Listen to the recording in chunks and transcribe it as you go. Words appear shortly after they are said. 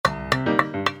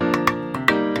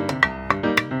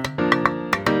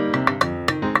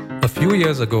few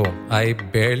years ago, I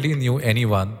barely knew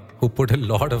anyone who put a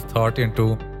lot of thought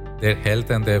into their health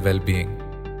and their well-being.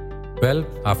 Well,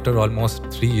 after almost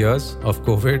 3 years of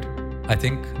COVID, I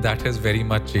think that has very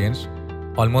much changed.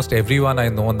 Almost everyone I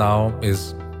know now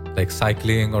is like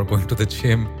cycling or going to the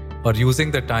gym or using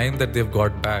the time that they've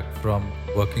got back from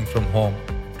working from home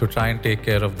to try and take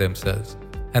care of themselves.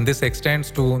 And this extends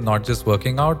to not just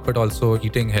working out, but also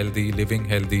eating healthy, living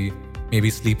healthy, maybe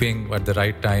sleeping at the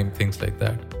right time, things like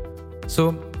that.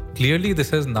 So clearly this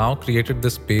has now created the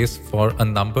space for a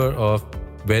number of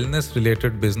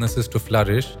wellness-related businesses to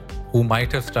flourish who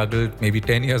might have struggled maybe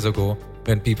 10 years ago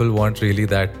when people weren't really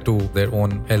that to their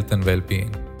own health and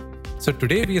well-being. So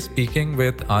today we are speaking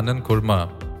with Aanan Khurma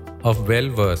of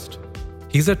Well-Versed.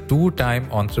 He's a 2-time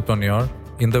entrepreneur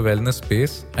in the wellness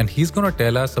space, and he's going to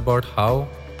tell us about how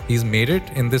he's made it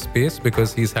in this space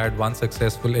because he's had one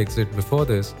successful exit before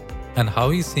this, and how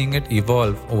he's seeing it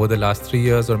evolve over the last 3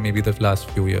 years or maybe the last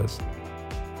few years.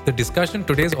 The discussion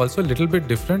today is also a little bit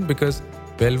different because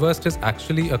Well-Versed is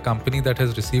actually a company that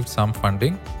has received some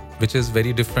funding, which is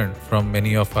very different from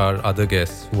many of our other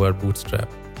guests who are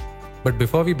bootstrapped. But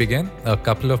before we begin, a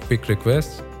couple of quick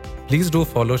requests. Please do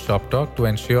follow Shop Talk to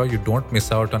ensure you don't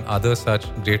miss out on other such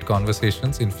great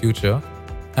conversations in future.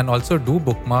 And also do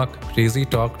bookmark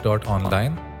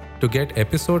crazytalk.online to get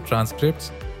episode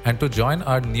transcripts and to join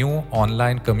our new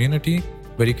online community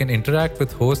where you can interact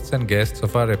with hosts and guests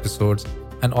of our episodes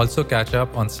and also catch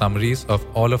up on summaries of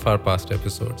all of our past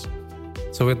episodes.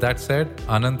 So with that said,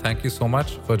 Aanan, thank you so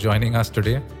much for joining us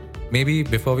today. Maybe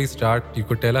before we start, you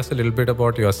could tell us a little bit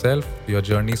about yourself, your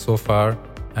journey so far,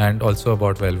 and also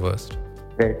about Well-Versed.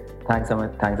 Great. Thanks,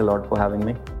 Amit. Thanks a lot for having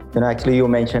me. Actually, you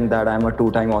mentioned that I'm a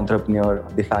 2-time entrepreneur.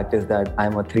 The fact is that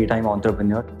I'm a 3-time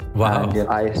entrepreneur. Wow. And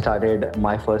I started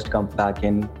my first company back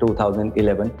in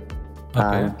 2011. Okay.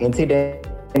 And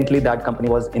incidentally, that company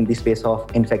was in the space of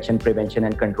infection prevention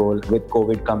and control. With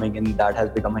COVID coming in, that has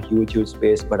become a huge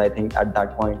space. But I think at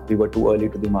that point, we were too early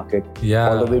to the market. Yeah.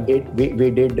 Although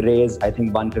we did raise, I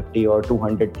think, 150 or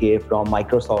 200K from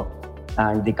Microsoft.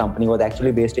 And the company was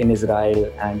actually based in Israel.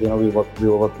 And, we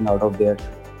were working out of there.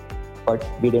 But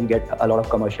we didn't get a lot of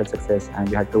commercial success and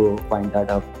we had to find that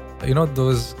out.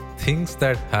 Those things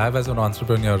that have as an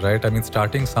entrepreneur, right? I mean,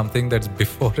 starting something that's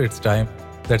before its time,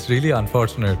 that's really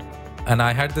unfortunate. And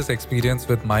I had this experience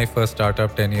with my first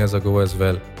startup 10 years ago as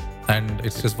well. And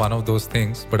it's just one of those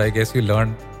things, but I guess you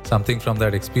learned something from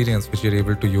that experience which you're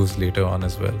able to use later on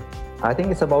as well. I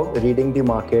think it's about reading the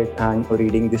market and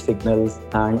reading the signals,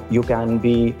 and you can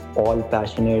be all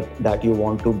passionate that you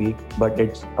want to be, but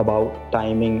it's about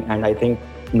timing. And I think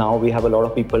now we have a lot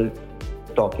of people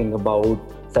talking about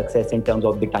success in terms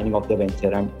of the timing of the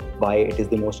venture and why it is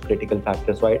the most critical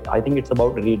factor. So I think it's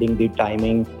about reading the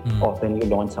timing of when you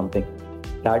launch something.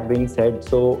 That being said,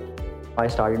 so I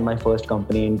started my first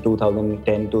company in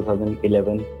 2010,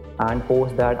 2011, and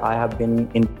post that I have been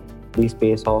in the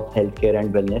space of healthcare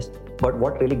and wellness. But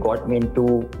what really got me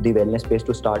into the wellness space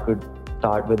to start with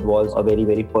was a very,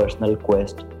 very personal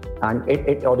quest. And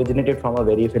it originated from a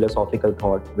very philosophical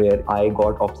thought where I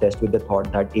got obsessed with the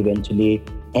thought that eventually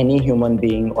any human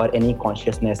being or any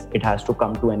consciousness, it has to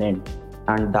come to an end.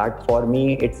 And that for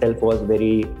me itself was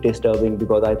very disturbing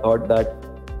because I thought that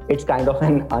it's kind of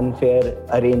an unfair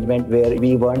arrangement where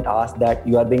we weren't asked that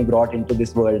you are being brought into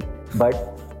this world,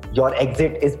 but your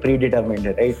exit is predetermined,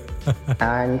 right?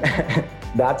 And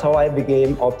that's how I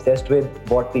became obsessed with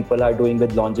what people are doing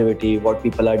with longevity, what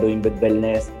people are doing with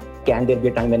wellness. Can there be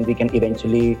a time when we can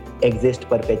eventually exist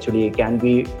perpetually? Can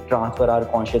we transfer our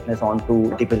consciousness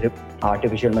onto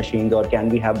artificial machines, or can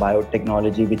we have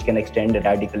biotechnology which can extend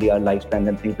radically our lifespan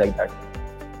and things like that?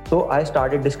 So I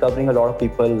started discovering a lot of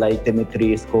people like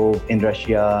Dmitry Skov in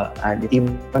Russia, and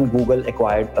even Google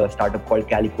acquired a startup called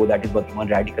Calico that is working on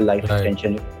radical life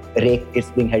extension. It's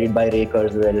being headed by Ray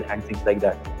Kurzweil and things like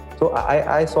that. So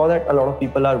I saw that a lot of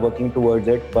people are working towards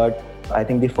it, but I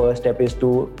think the first step is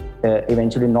to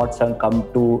eventually not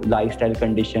succumb to lifestyle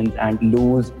conditions and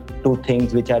lose to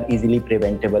things which are easily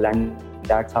preventable. And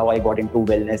that's how I got into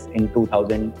wellness in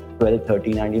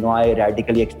 2012-13. And, I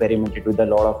radically experimented with a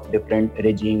lot of different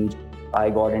regimes. I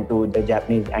got into the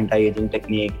Japanese anti-aging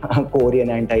technique, Korean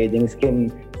anti-aging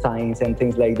skin science and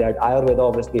things like that. Ayurveda,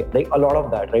 obviously, like a lot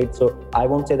of that, right? So I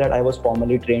won't say that I was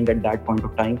formally trained at that point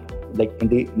of time. Like in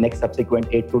the next subsequent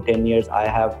 8 to 10 years, I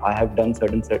have done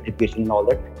certain certification and all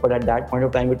that. But at that point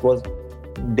of time, it was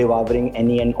devouring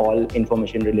any and all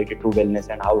information related to wellness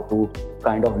and how to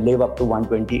kind of live up to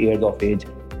 120 years of age.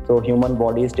 So human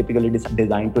body is typically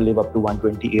designed to live up to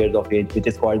 120 years of age, which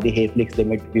is called the Hayflick's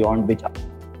limit, beyond which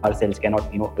our cells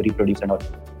cannot, reproduce and all.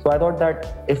 So I thought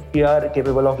that if we are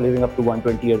capable of living up to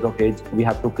 120 years of age, we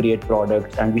have to create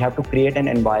products and we have to create an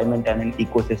environment and an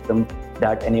ecosystem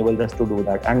that enables us to do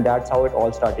that. And that's how it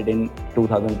all started in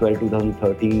 2012,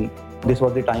 2013. This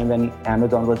was the time when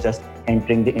Amazon was just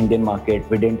entering the Indian market.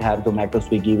 We didn't have Zomato,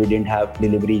 Swiggy, we didn't have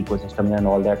delivery ecosystem and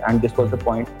all that. And this was the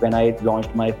point when I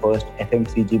launched my first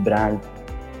FMCG brand.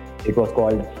 It was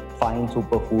called Fine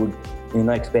Superfood.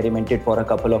 Experimented for a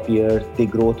couple of years. The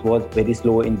growth was very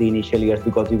slow in the initial years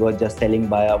because we were just selling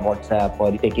via WhatsApp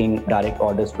or taking direct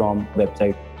orders from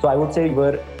website. So I would say we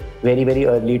were very, very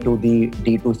early to the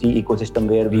D2C ecosystem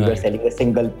where we were selling a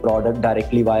single product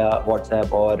directly via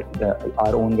WhatsApp or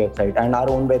our own website. And our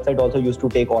own website also used to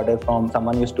take orders from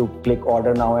someone used to click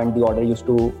order now and the order used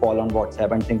to fall on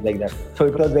WhatsApp and things like that. So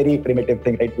it was very primitive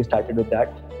thing, right? We started with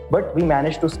that. But we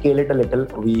managed to scale it a little.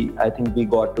 I think we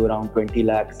got to around 20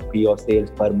 lakhs fee of sales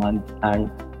per month.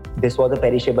 And this was a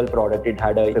perishable product. It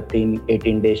had a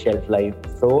 18 day shelf life.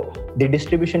 So the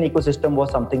distribution ecosystem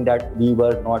was something that we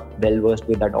were not well versed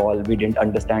with at all. We didn't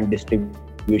understand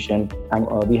distribution. And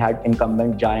we had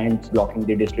incumbent giants blocking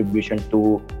the distribution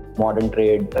to modern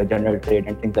trade, general trade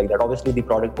and things like that. Obviously, the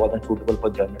product wasn't suitable for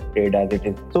general trade as it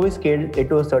is. So we scaled it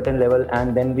to a certain level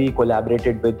and then we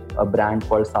collaborated with a brand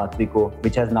called Satviko,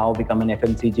 which has now become an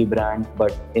FMCG brand.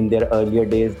 But in their earlier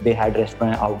days, they had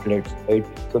restaurant outlets, right?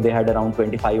 So they had around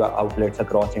 25 outlets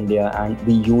across India and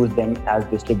we used them as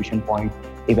distribution points.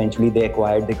 Eventually, they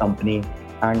acquired the company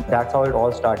and that's how it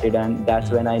all started. And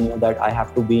that's when I knew that I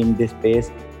have to be in this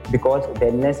space because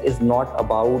wellness is not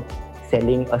about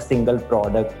selling a single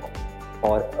product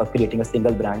or creating a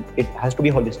single brand. It has to be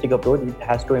a holistic approach. It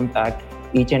has to impact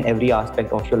each and every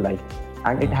aspect of your life.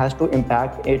 And it has to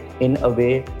impact it in a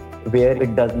way where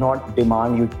it does not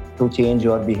demand you to change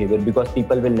your behavior because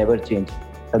people will never change.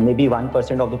 Maybe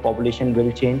 1% of the population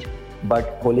will change,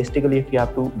 but holistically, if you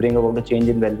have to bring about a change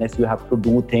in wellness, you have to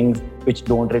do things which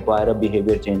don't require a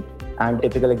behavior change. And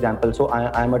typical example, so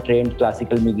I'm a trained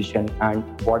classical musician and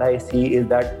what I see is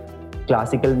that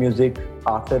classical music,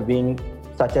 after being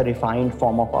such a refined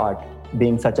form of art,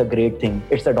 being such a great thing,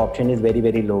 its adoption is very,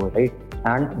 very low, right?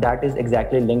 And that is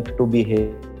exactly linked to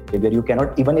behavior. You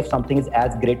cannot, even if something is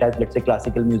as great as, let's say,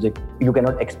 classical music, you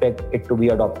cannot expect it to be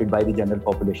adopted by the general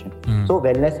population. So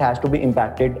wellness has to be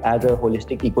impacted as a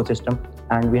holistic ecosystem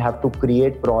and we have to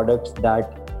create products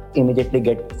that immediately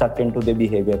get sucked into the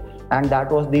behavior. And that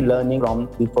was the learning from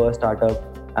the first startup.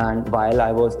 And while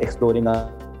I was exploring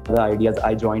other ideas,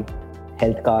 I joined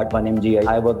HealthCart, 1mg.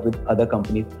 I worked with other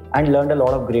companies and learned a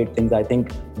lot of great things. I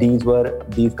think these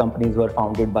companies were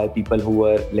founded by people who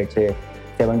were, let's say,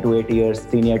 7 to 8 years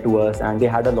senior to us, and they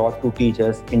had a lot to teach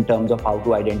us in terms of how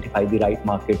to identify the right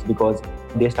markets because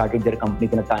they started their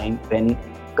companies in a time when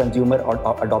consumer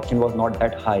adoption was not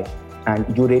that high.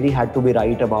 And you really had to be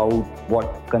right about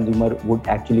what consumer would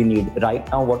actually need. Right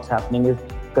now, what's happening is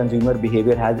consumer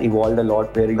behavior has evolved a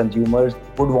lot where consumers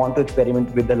would want to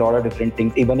experiment with a lot of different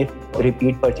things, even if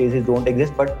repeat purchases don't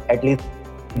exist, but at least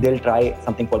they'll try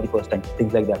something for the first time,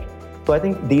 things like that. So I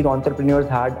think these entrepreneurs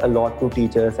had a lot to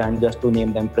teach us, and just to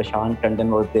name them, Prashant Tandon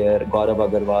was there, Gaurav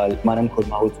Agarwal, Aanan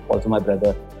Khurma, who's also my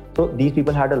brother. So these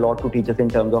people had a lot to teach us in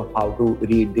terms of how to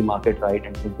read the market right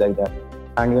and things like that.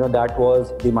 And that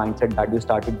was the mindset that we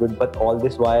started with. But all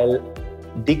this while,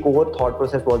 the core thought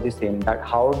process was the same, that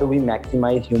how do we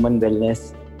maximize human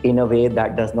wellness in a way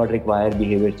that does not require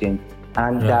behavior change.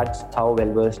 And that's how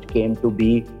Wellversed came to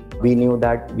be. We knew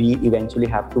that we eventually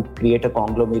have to create a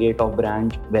conglomerate of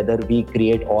brands, whether we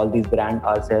create all these brands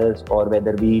ourselves or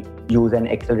whether we use an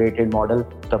accelerated model,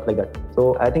 stuff like that.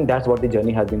 So I think that's what the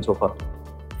journey has been so far.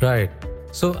 Right.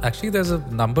 So actually there's a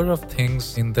number of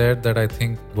things in there that I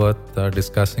think worth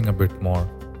discussing a bit more.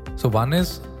 So one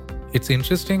is, it's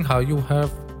interesting how you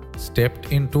have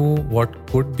stepped into what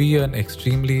could be an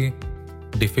extremely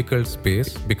difficult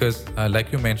space because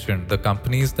like you mentioned, the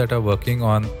companies that are working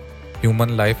on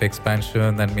human life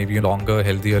expansion and maybe longer,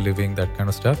 healthier living, that kind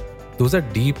of stuff, those are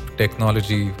deep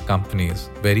technology companies,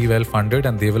 very well funded,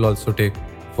 and they will also take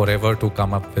forever to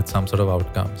come up with some sort of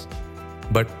outcomes.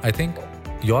 But I think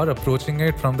you're approaching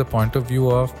it from the point of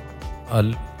view of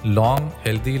a long,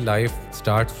 healthy life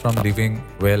starts from living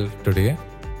well today.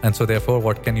 And so therefore,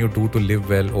 what can you do to live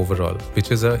well overall,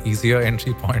 which is a easier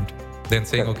entry point than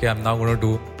saying, okay, I'm now going to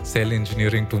do cell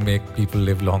engineering to make people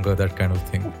live longer, that kind of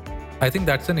thing. I think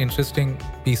that's an interesting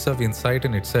piece of insight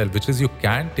in itself, which is you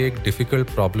can take difficult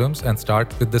problems and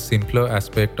start with the simpler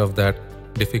aspect of that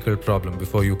difficult problem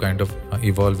before you kind of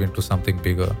evolve into something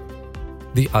bigger.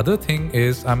 The other thing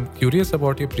is, I'm curious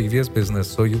about your previous business.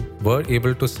 So you were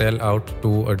able to sell out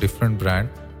to a different brand.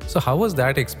 So how was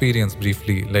that experience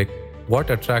briefly? Like, what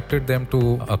attracted them to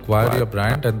acquire your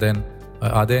brand, and then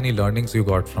are there any learnings you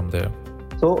got from there?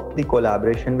 So the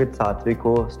collaboration with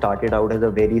Satviko started out as a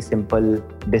very simple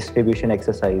distribution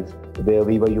exercise where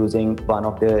we were using one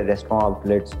of their restaurant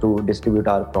outlets to distribute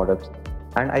our products.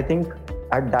 And I think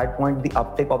at that point, the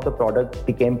uptake of the product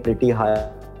became pretty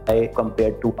high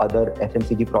compared to other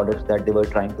FMCG products that they were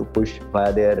trying to push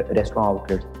via their restaurant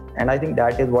outlets. And I think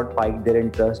that is what piqued their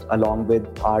interest, along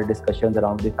with our discussions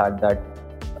around the fact that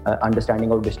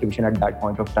understanding of distribution at that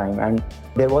point of time. And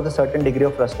there was a certain degree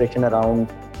of frustration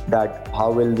around that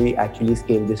how will we actually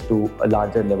scale this to a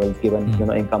larger levels given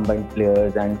incumbent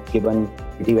players and given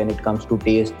when it comes to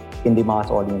taste in the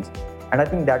mass audience. And I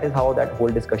think that is how that whole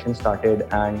discussion started,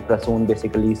 and Rasoon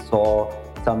basically saw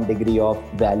some degree of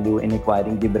value in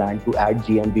acquiring the brand to add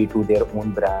GMV to their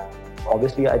own brand.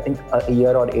 Obviously, I think a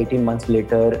year or 18 months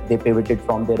later, they pivoted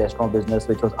from their restaurant business,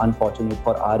 which was unfortunate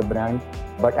for our brand.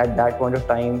 But at that point of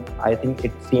time, I think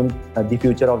it seemed the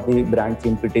future of the brand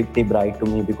seemed pretty bright to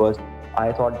me, because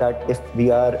I thought that if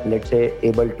we are, let's say,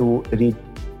 able to reach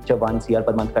a 1 CR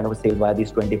per month kind of a sale via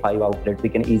these 25 outlets, we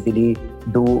can easily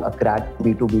do a crack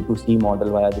B2B2C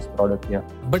model via this product here.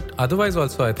 But otherwise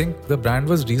also, I think the brand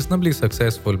was reasonably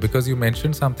successful, because you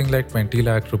mentioned something like 20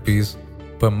 lakh rupees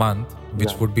per month,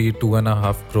 which would be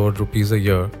 2.5 crore rupees a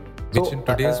year, which in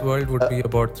today's world would be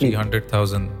about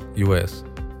 300,000 US.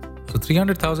 So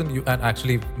 300,000, and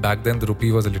actually back then the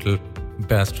rupee was a little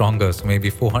stronger, so maybe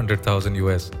 400,000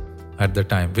 US at the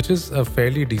time, which is a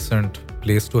fairly decent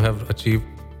place to have achieved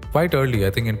quite early, I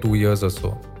think in 2 years or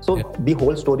so. So the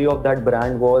whole story of that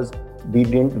brand was, we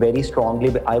didn't very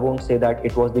strongly, I won't say that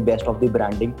it was the best of the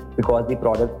branding, because the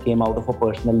product came out of a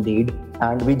personal need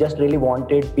and we just really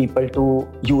wanted people to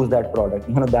use that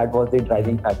product. That was the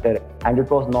driving factor. And it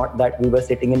was not that we were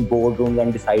sitting in boardrooms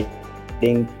and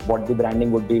deciding what the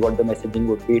branding would be, what the messaging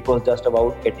would be. It was just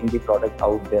about getting the product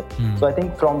out there. So I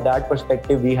think from that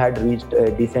perspective, we had reached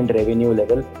a decent revenue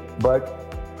level. But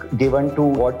given to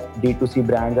what D2C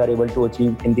brands are able to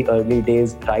achieve in the early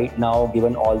days right now,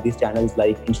 given all these channels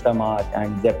like Instamart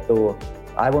and Zepto,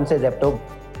 I won't say Zepto,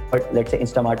 but let's say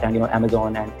Instamart and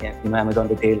Amazon and Amazon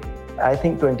Retail, I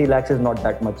think 20 lakhs is not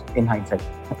that much in hindsight.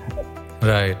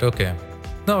 Right, okay.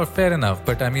 No, fair enough.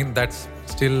 But I mean, that's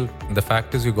still, the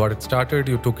fact is you got it started,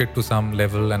 you took it to some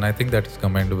level, and I think that is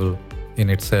commendable in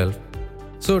itself.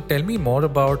 So tell me more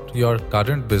about your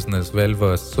current business,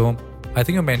 Wellverse. So I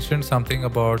think you mentioned something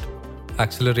about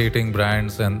accelerating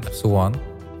brands and so on.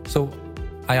 So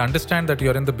I understand that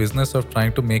you're in the business of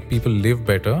trying to make people live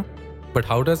better, but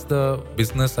how does the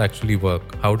business actually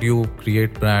work? How do you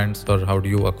create brands, or how do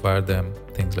you acquire them?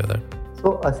 Things like that.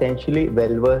 So essentially,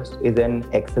 Wellverse is an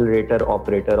accelerator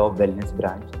operator of wellness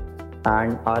brands.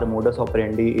 And our modus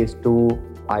operandi is to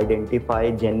identify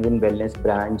genuine wellness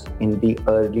brands in the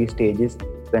early stages.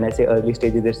 When I say early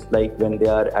stages, it's like when they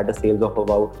are at a sales of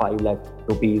about 5 lakh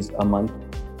rupees a month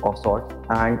of sorts.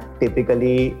 And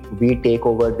typically, we take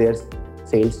over their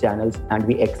sales channels and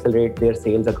we accelerate their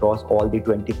sales across all the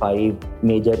 25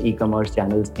 major e-commerce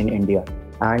channels in India.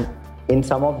 And in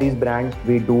some of these brands,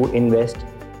 we do invest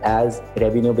as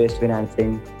revenue-based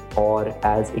financing or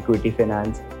as equity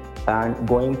finance. And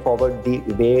going forward, the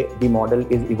way the model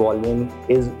is evolving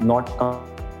is not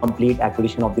complete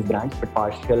acquisition of these brands, but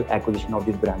partial acquisition of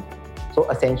these brands. So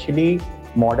essentially,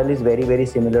 model is very, very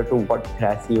similar to what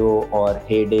Thrasio or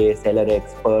Heyday,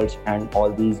 SellerX, Perch and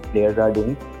all these players are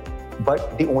doing.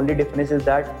 But the only difference is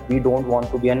that we don't want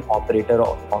to be an operator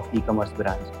of e-commerce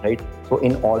brands, right? So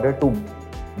in order to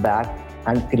back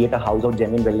and create a house of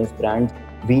genuine wellness brands,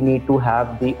 we need to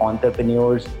have the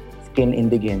entrepreneur's skin in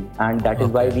the game. And that is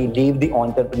why we leave the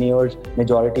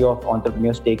majority of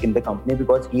entrepreneurs stake in the company,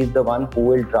 because he is the one who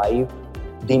will drive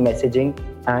the messaging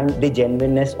and the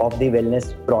genuineness of the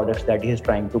wellness products that he is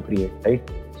trying to create,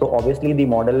 right? So obviously the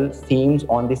model seems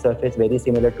on the surface very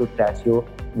similar to Thrasio,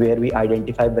 where we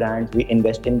identify brands, we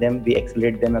invest in them, we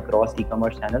accelerate them across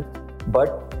e-commerce channels.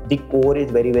 But the core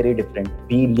is very, very different.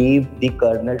 We leave the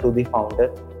kernel to the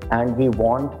founder and we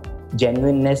want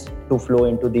genuineness to flow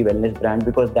into the wellness brand,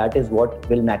 because that is what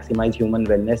will maximize human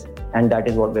wellness, and that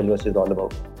is what Wellverse is all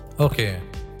about. Okay,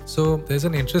 so there's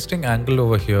an interesting angle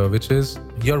over here, which is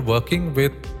you're working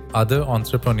with other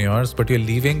entrepreneurs, but you're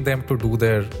leaving them to do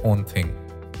their own thing.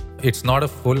 It's not a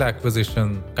full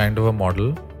acquisition kind of a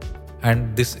model.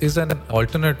 And this is an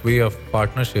alternate way of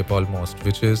partnership almost,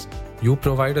 which is you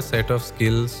provide a set of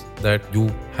skills that you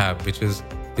have, which is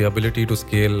the ability to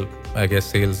scale, I guess,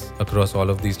 sales across all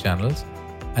of these channels.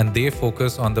 And they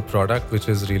focus on the product, which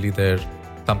is really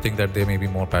something that they may be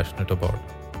more passionate about.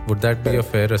 Would that be a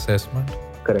fair assessment?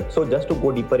 Correct. So just to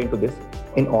go deeper into this,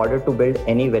 in order to build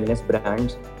any wellness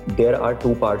brands, there are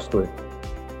two parts to it.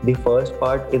 The first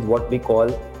part is what we call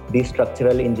the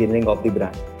structural engineering of the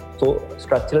brand. So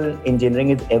structural engineering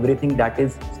is everything that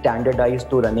is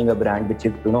standardized to running a brand, which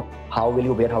is, how will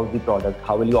you warehouse the product?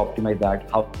 How will you optimize that?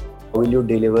 How will you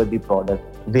deliver the product?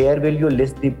 Where will you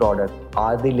list the product?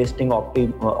 Are the listing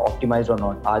optimized or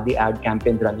not? Are the ad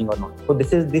campaigns running or not? So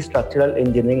this is the structural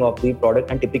engineering of the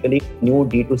product, and typically new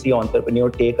D2C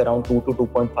entrepreneurs take around 2 to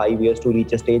 2.5 years to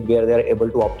reach a stage where they are able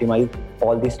to optimize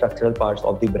all the structural parts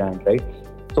of the brand, right?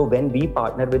 So when we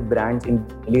partner with brands in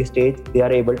early stage, they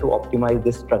are able to optimize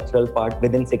this structural part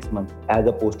within 6 months as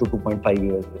opposed to 2.5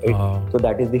 years, right? So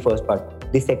that is the first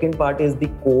part. The second part is the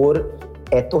core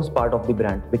ethos part of the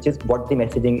brand, which is what the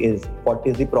messaging is, what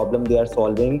is the problem they are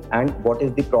solving, and what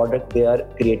is the product they are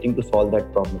creating to solve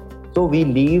that problem. So we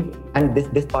leave, and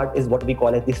this part is what we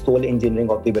call as the soul engineering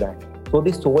of the brand. So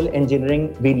the soul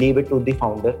engineering, we leave it to the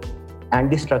founder, and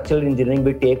the structural engineering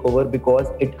we take over because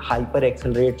it hyper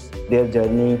accelerates their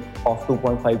journey of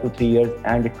 2.5 to 3 years,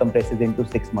 and it compresses into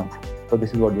 6 months. So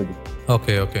this is what we do.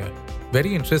 Okay.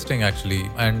 Very interesting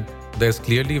actually. And there's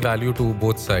clearly value to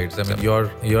both sides. I mean,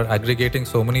 you're aggregating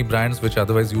so many brands which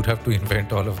otherwise you'd have to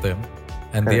invent all of them,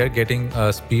 and They are getting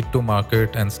speed to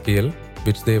market and scale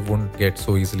which they wouldn't get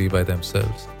so easily by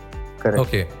themselves. Correct.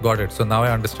 Okay, got it. So now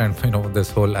I understand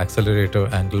this whole accelerator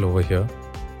angle over here.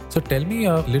 So tell me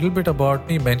a little bit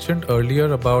about, you mentioned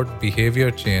earlier about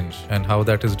behavior change and how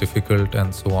that is difficult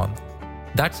and so on.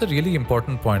 That's a really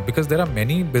important point, because there are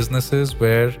many businesses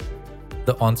where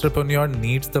the entrepreneur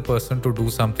needs the person to do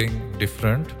something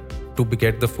different to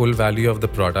get the full value of the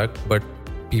product, but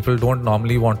people don't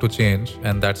normally want to change,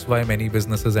 and that's why many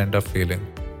businesses end up failing.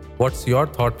 What's your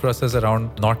thought process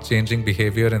around not changing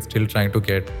behavior and still trying to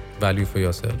get value for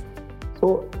yourself?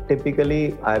 So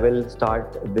typically, I will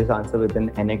start this answer with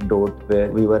an anecdote where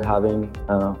we were having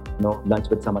lunch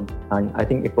with someone, and I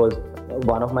think it was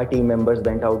one of my team members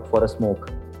went out for a smoke.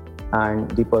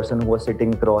 And the person who was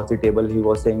sitting across the table, he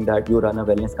was saying that you run a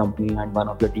wellness company and one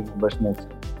of your team members smokes.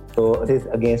 So this is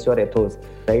against your ethos,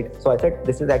 right? So I said,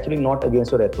 this is actually not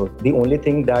against your ethos. The only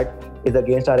thing that is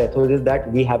against our ethos is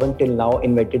that we haven't till now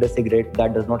invented a cigarette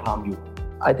that does not harm you.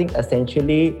 I think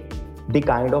essentially the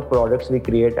kind of products we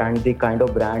create and the kind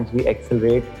of brands we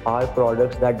accelerate are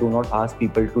products that do not ask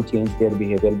people to change their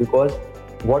behavior, because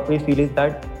what we feel is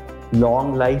that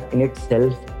long life in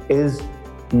itself is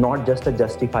not just a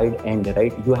justified end,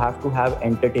 right? You have to have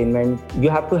entertainment, you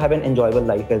have to have an enjoyable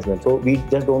life as well. So we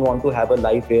just don't want to have a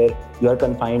life where you are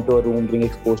confined to a room, being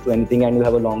exposed to anything, and you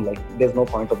have a long life. There's no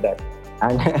point of that.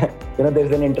 And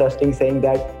there's an interesting saying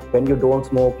that when you don't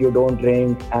smoke, you don't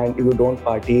drink, and you don't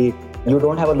party, you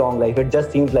don't have a long life. It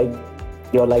just seems like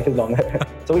your life is longer.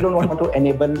 So we don't want to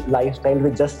enable lifestyles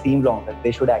which just seem longer.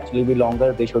 They should actually be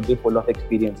longer. They should be full of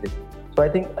experiences. So I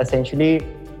think essentially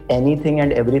anything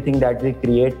and everything that we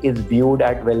create is viewed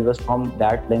at Wellverse from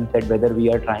that lens, that whether we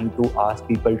are trying to ask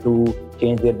people to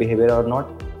change their behavior or not.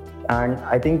 And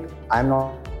I think I'm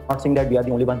not saying that we are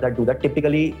the only ones that do that.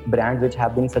 Typically, brands which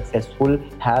have been successful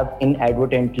have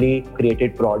inadvertently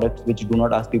created products which do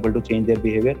not ask people to change their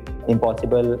behavior.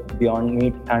 Impossible, Beyond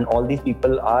Meat, and all these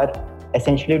people are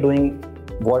essentially doing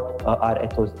what our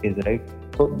ethos is, right?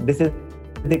 So this is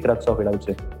the crux of it, I would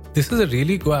say. This is a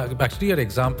really good, actually your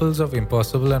examples of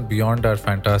Impossible and Beyond are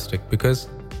fantastic, because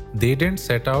they didn't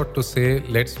set out to say,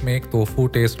 let's make tofu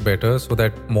taste better so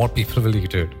that more people will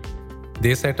eat it.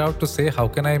 They set out to say, how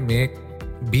can I make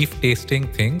beef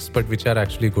tasting things, but which are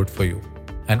actually good for you?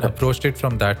 And approached it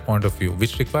from that point of view,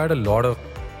 which required a lot of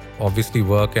obviously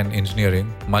work and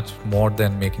engineering, much more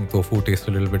than making tofu taste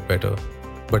a little bit better.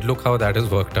 But look how that has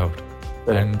worked out.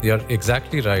 Right. And you're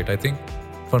exactly right. I think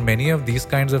for many of these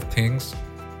kinds of things,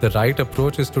 the right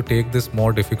approach is to take this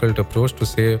more difficult approach to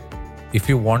say, if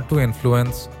you want to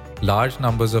influence large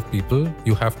numbers of people,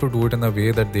 you have to do it in a way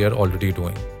that they are already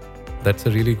doing. That's a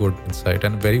really good insight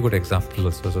and a very good example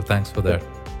also. So thanks for that.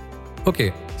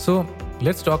 Okay, so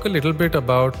let's talk a little bit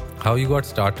about how you got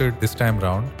started this time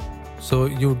round. So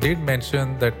you did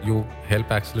mention that you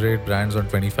help accelerate brands on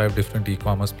 25 different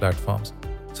e-commerce platforms.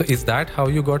 So is that how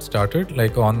you got started,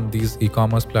 like on these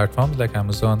e-commerce platforms like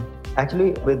Amazon?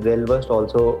 Actually, with Wellverse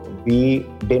also, we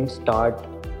didn't start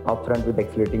upfront with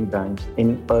accelerating brands.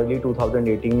 In early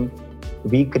 2018,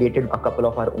 we created a couple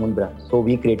of our own brands. So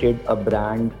we created a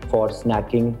brand for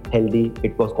snacking, healthy.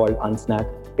 It was called Unsnack.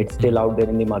 It's still out there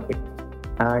in the market.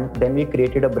 And then we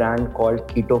created a brand called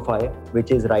KetoFi,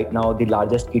 which is right now the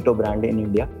largest keto brand in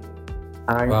India.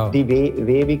 And wow. The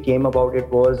way we came about it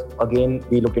was, again,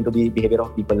 we looked into the behavior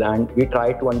of people and we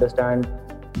tried to understand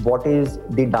what is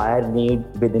the dire need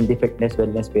within the fitness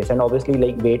wellness space. And obviously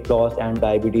like weight loss and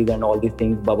diabetes and all these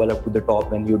things bubble up to the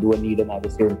top when you do a need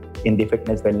analysis in the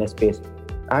fitness wellness space.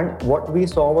 And what we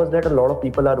saw was that a lot of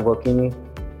people are working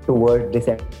towards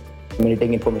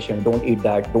disseminating information. Don't eat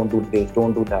that, don't do this,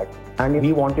 don't do that. And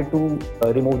we wanted to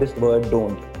remove this word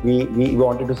don't. We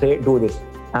wanted to say do this.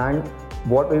 And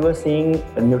what we were seeing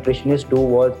nutritionists do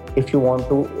was, if you want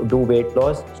to do weight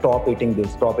loss, stop eating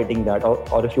this, stop eating that.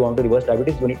 Or if you want to reverse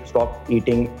diabetes, you need to stop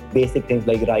eating basic things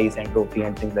like rice and roti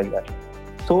and things like that.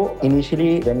 So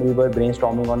initially, when we were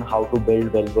brainstorming on how to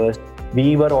build Wellverse,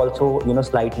 we were also,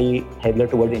 slightly heavier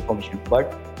towards information.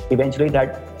 But eventually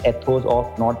that ethos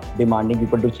of not demanding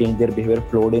people to change their behavior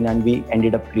flowed in, and we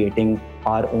ended up creating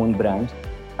our own brands.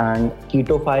 And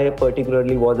KetoFi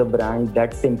particularly was a brand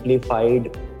that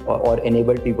simplified or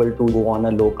enabled people to go on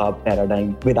a low carb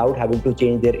paradigm without having to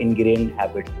change their ingrained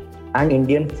habits. And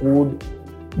Indian food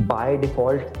by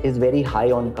default is very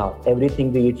high on carbs.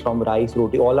 Everything we eat from rice,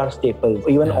 roti, all our staples,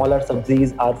 even all our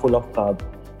sabzis are full of carbs.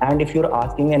 And if you're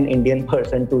asking an Indian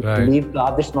person to leave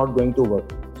carbs, it's not going to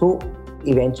work. So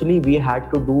eventually we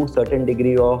had to do certain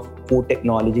degree of food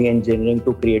technology engineering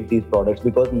to create these products,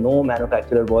 because no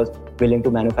manufacturer was willing to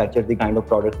manufacture the kind of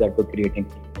products that we're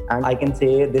creating. And I can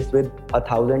say this with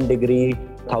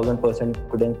 1,000%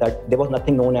 confidence that there was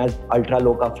nothing known as ultra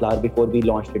low carb flour before we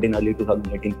launched it in early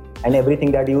 2018. And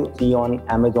everything that you see on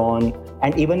Amazon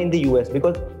and even in the US,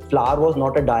 because flour was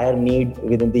not a dire need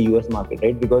within the US market,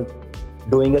 right? Because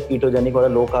doing a ketogenic or a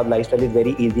low carb lifestyle is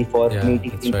very easy for meat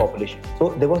eating population. So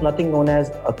there was nothing known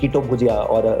as a keto bhujia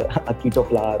or a keto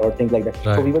flour or things like that.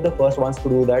 So we were the first ones to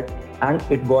do that, and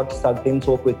it got sucked in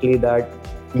so quickly that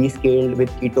we scaled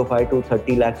with KetoFi to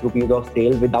 30 lakhs rupees of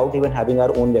sales without even having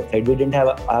our own website. We didn't have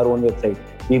our own website.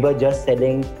 We were just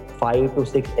selling 5 to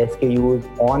 6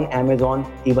 SKUs on Amazon,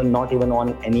 not even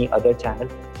on any other channel.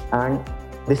 And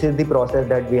this is the process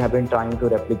that we have been trying to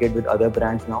replicate with other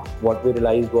brands now. What we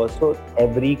realized was, so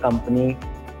every company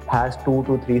has 2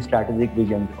 to 3 strategic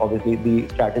visions. Obviously, the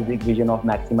strategic vision of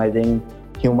maximizing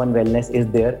human wellness is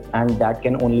there, and that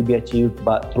can only be achieved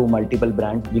through multiple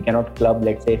brands. We cannot club,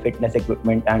 let's say, fitness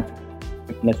equipment and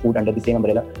fitness food under the same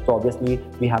umbrella. So obviously,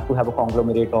 we have to have a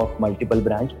conglomerate of multiple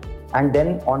brands. And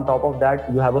then on top of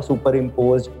that, you have a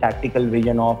superimposed tactical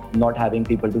vision of not having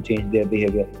people to change their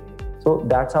behavior. So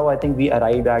that's how I think we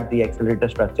arrived at the accelerator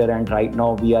structure. And right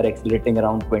now we are accelerating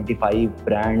around 25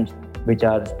 brands, which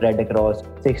are spread across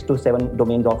 6 to 7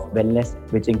 domains of wellness,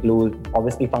 which include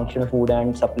obviously functional food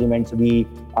and supplements. We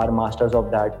are masters of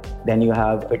that. Then you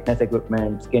have fitness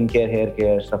equipment, skincare, hair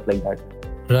care, stuff like that.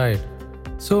 Right.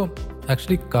 So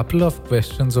actually a couple of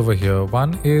questions over here.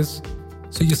 One is,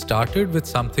 so you started with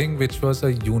something which was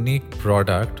a unique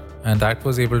product, and that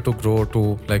was able to grow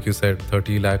to, like you said,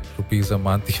 30 lakh rupees a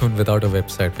month, even without a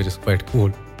website, which is quite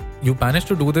cool. You managed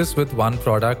to do this with one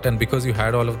product, and because you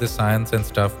had all of this science and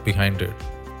stuff behind it.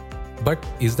 But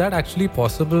is that actually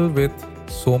possible with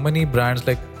so many brands?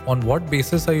 Like, on what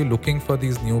basis are you looking for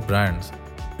these new brands?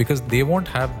 Because they won't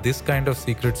have this kind of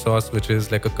secret sauce, which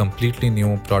is like a completely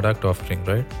new product offering,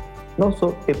 right? No,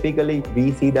 so typically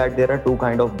we see that there are 2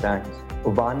 kinds of brands.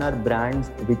 One are brands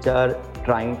which are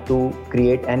trying to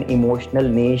create an emotional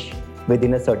niche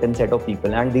within a certain set of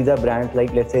people. And these are brands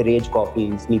like, let's say, Rage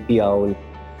Coffee, Sleepy Owl.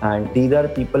 And these are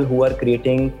people who are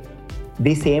creating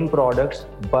the same products,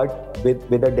 but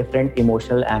with a different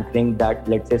emotional anchoring that,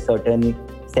 let's say, certain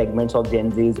segments of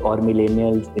Gen Zs or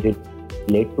millennials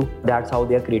relate to. That's how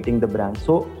they are creating the brand.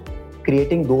 So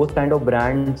creating those kind of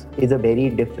brands is a very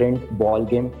different ball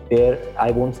game, where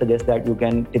I won't suggest that you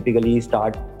can typically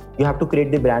start. You have to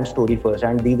create the brand story first,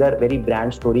 and these are very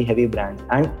brand story heavy brands.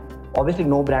 And obviously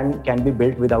no brand can be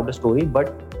built without a story,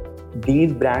 but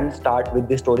these brands start with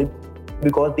the story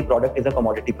because the product is a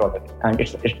commodity product, and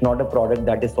it's not a product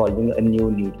that is solving a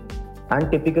new need. And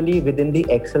typically within the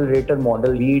accelerator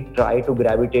model, we try to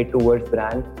gravitate towards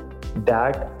brands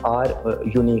that are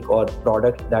unique, or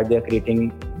products that they are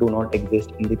creating do not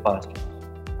exist in the past.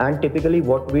 And typically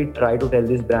what we try to tell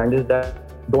this brand is that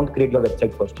don't create your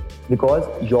website first, because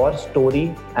your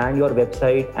story and your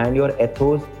website and your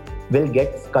ethos will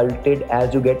get sculpted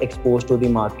as you get exposed to the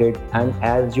market and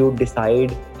as you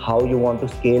decide how you want to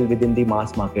scale within the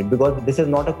mass market. Because this is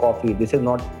not a coffee, this is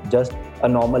not just a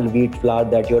normal wheat flour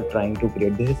that you're trying to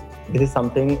create. This is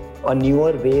something, a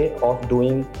newer way of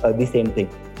doing the same thing,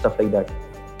 stuff like that.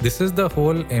 This is the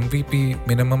whole MVP,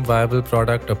 minimum viable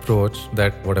product approach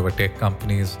that whatever tech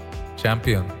companies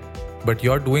champion. But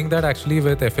you're doing that actually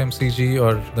with FMCG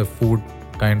or the food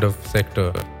kind of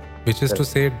sector, which is to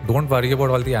say, don't worry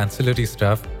about all the ancillary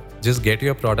stuff. Just get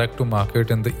your product to market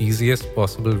in the easiest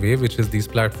possible way, which is these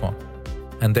platforms.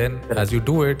 And then as you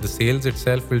do it, the sales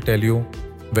itself will tell you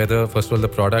whether, first of all, the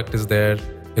product is there,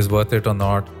 is worth it or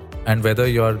not, and whether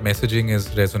your messaging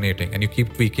is resonating. And you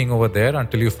keep tweaking over there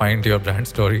until you find your brand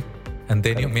story, and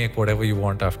then you make whatever you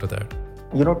want after that.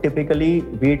 Typically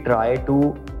we try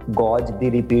to gauge the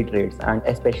repeat rates, and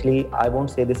especially, I won't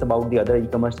say this about the other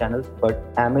e-commerce channels, but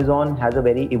Amazon has a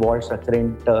very evolved structure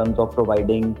in terms of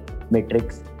providing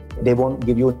metrics. They won't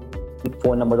give you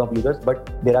phone numbers of users, but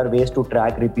there are ways to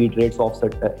track repeat rates of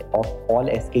all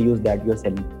SKUs that you are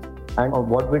selling. And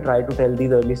what we try to tell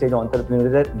these early stage entrepreneurs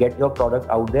is that get your product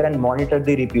out there and monitor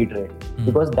the repeat rate,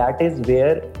 because that is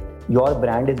where your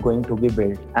brand is going to be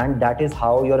built, and that is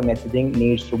how your messaging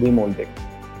needs to be molded.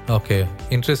 Okay,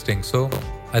 interesting. So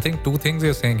I think two things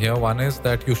you're saying here. One is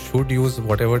that you should use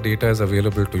whatever data is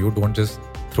available to you. Don't just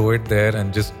throw it there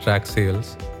and just track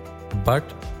sales. But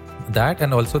that,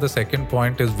 and also the second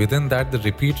point is within that, the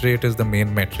repeat rate is the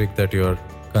main metric that you're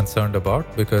concerned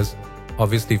about, because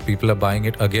obviously if people are buying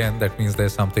it again, that means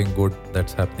there's something good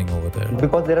that's happening over there.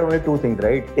 Because there are only two things,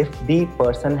 right? If the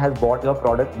person has bought your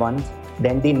product once,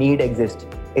 then the need exists.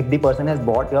 If the person has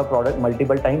bought your product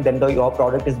multiple times, then your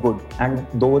product is good. And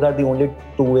those are the only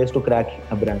two ways to crack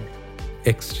a brand.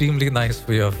 Extremely nice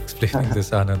way of explaining this,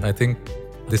 Aanan. I think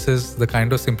this is the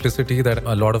kind of simplicity that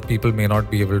a lot of people may not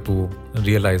be able to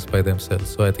realize by themselves.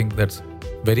 So I think that's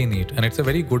very neat. And it's a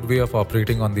very good way of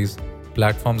operating on these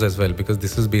platforms as well, because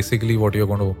this is basically what you're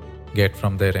going to get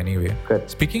from there anyway. Good.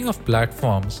 Speaking of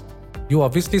platforms, you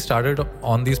obviously started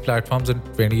on these platforms in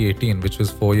 2018, which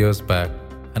was 4 years back.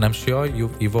 And I'm sure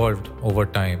you've evolved over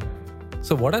time.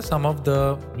 So what are some of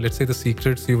the, let's say, the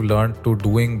secrets you've learned to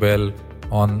doing well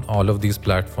on all of these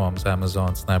platforms,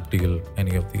 Amazon, Snapdeal,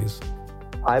 any of these?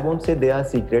 I won't say they are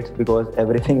secrets because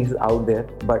everything is out there,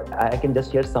 but I can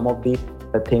just share some of the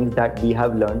things that we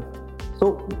have learned.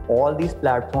 So all these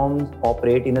platforms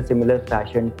operate in a similar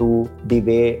fashion to the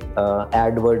way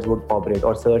AdWords would operate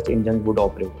or search engines would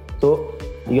operate. So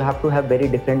you have to have very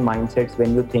different mindsets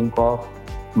when you think of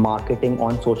marketing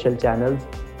on social channels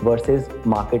versus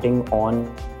marketing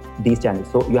on these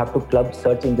channels. So you have to club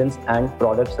search engines and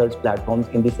product search platforms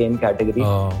in the same category,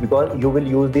 because you will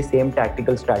use the same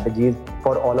tactical strategies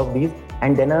for all of these,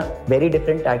 and then a very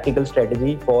different tactical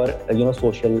strategy for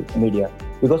social media,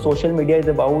 because social media is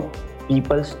about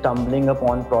people stumbling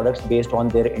upon products based on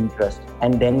their interest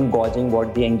and then gauging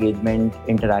what the engagement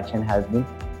interaction has been.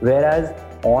 Whereas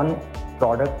on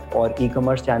product or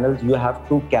e-commerce channels, you have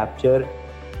to capture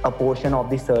a portion of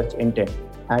the search intent,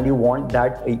 and you want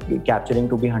that capturing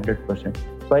to be 100%.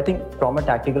 So I think from a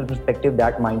tactical perspective,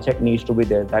 that mindset needs to be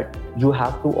there, that you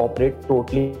have to operate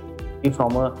totally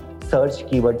from a search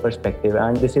keyword perspective.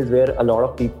 And this is where a lot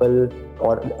of people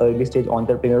or early stage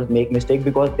entrepreneurs make mistake,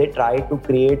 because they try to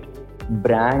create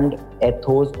brand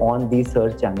ethos on these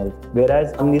search channels.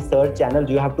 Whereas on these search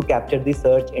channels, you have to capture the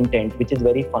search intent, which is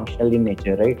very functional in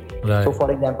nature, right? So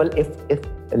for example, if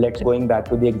let's going back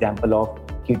to the example of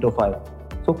Keto-Fi.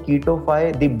 So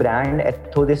Keto-Fi, the brand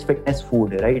ethos is fitness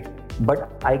food, right?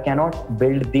 But I cannot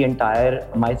build the entire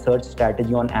my search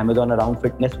strategy on Amazon around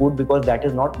fitness food, because that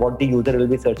is not what the user will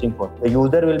be searching for. The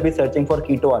user will be searching for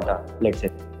keto atta, let's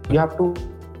say. You have to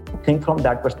think from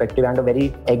that perspective and a very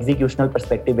executional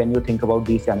perspective when you think about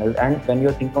these channels. And when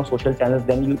you think on social channels,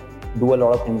 then you do a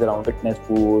lot of things around fitness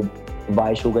food,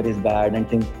 why sugar is bad, and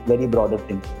things, very broader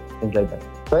things like that.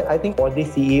 So I think for the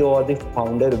CEO or the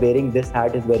founder, wearing this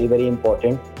hat is very, very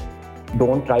important.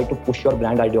 Don't try to push your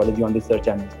brand ideology on the search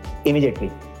channels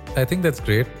immediately. I think that's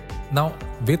great. Now,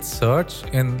 with search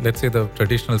in, let's say, the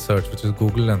traditional search, which is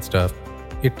Google and stuff,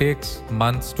 it takes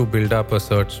months to build up a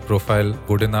search profile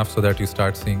good enough so that you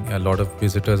start seeing a lot of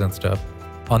visitors and stuff.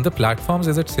 On the platforms,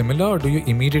 is it similar, or do you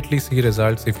immediately see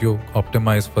results if you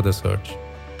optimize for the search?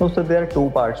 So there are two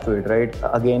parts to it, right?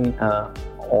 Again,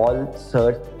 all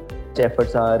search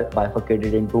efforts are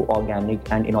bifurcated into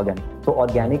organic and inorganic. So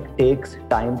organic takes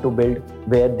time to build,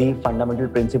 where the fundamental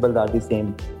principles are the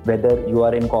same, whether you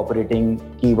are incorporating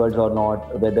keywords or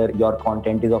not, whether your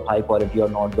content is of high quality or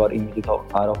not, your images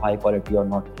are of high quality or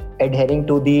not, adhering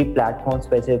to the platform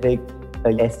specific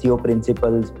SEO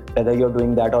principles, whether you're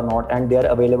doing that or not, and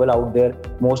they're available out there.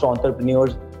 Most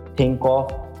entrepreneurs think of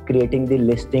creating the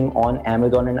listing on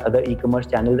Amazon and other e-commerce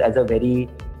channels as a very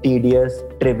tedious,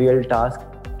 trivial task.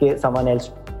 Someone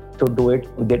else should do it,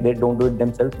 they don't do it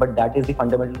themselves, but that is the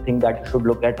fundamental thing that you should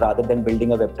look at rather than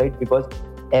building a website, because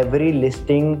every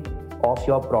listing of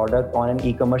your product on an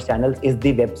e-commerce channel is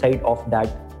the website of that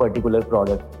particular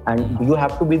product, and you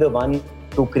have to be the one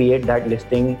to create that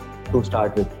listing to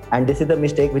start with. And this is the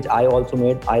mistake which I also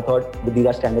made. I thought these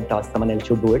are standard tasks, someone else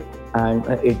should do it, and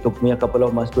it took me a couple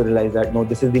of months to realize that no,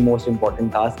 this is the most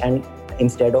important task. And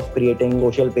instead of creating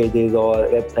social pages or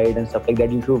website and stuff like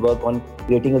that, you should work on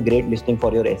creating a great listing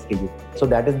for your SKU. So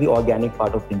that is the organic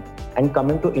part of things. And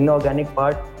coming to inorganic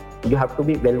part, you have to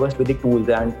be well versed with the tools,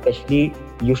 and especially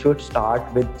you should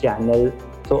start with channel.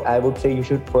 So I would say you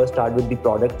should first start with the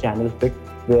product channel fit,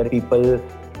 where people,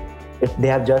 if they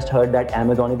have just heard that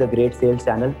Amazon is a great sales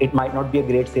channel, it might not be a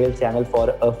great sales channel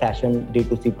for a fashion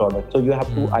D2C product. So you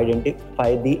have to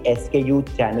identify the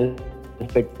SKU channel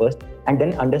fit first, and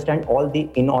then understand all the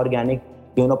inorganic,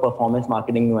 performance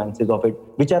marketing nuances of it,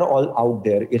 which are all out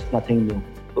there. It's nothing new.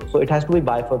 So it has to be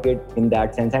bifurcated in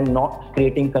that sense, and not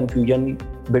creating confusion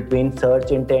between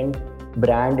search intent,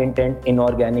 brand intent,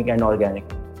 inorganic and organic.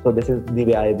 So this is the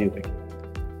way I view it.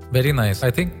 Very nice.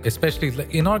 I think especially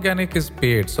inorganic is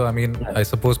paid. So I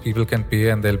suppose people can pay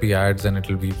and there'll be ads and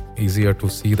it'll be easier to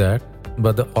see that.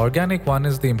 But the organic one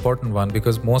is the important one,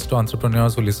 because most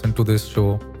entrepreneurs who listen to this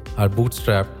show are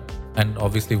bootstrapped and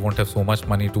obviously won't have so much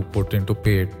money to put into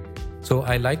paid. So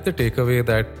I like the takeaway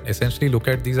that essentially look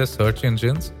at these as search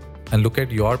engines and look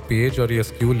at your page or your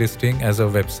SKU listing as a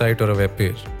website or a web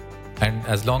page. And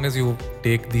as long as you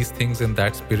take these things in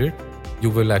that spirit, you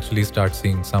will actually start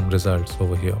seeing some results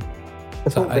over here.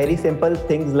 So very simple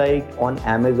things like on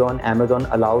Amazon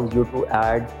allows you to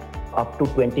add up to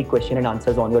 20 question and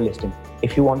answers on your listing.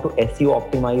 If you want to SEO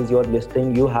optimize your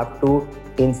listing, you have to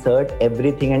insert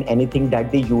everything and anything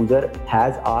that the user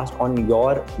has asked on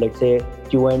your, let's say,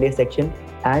 Q&A section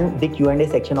and the Q&A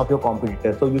section of your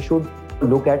competitor. So you should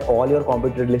look at all your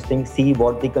competitor listings, see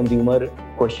what the consumer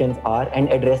questions are, and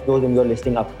address those in your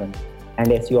listing upfront and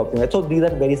SEO optimize. So these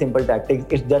are very simple tactics.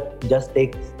 It just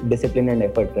takes discipline and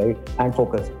effort, right? And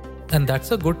focus. And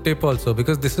that's a good tip also,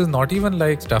 because this is not even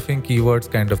like stuffing keywords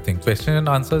kind of thing. Question and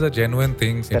answers are genuine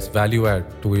things. It's value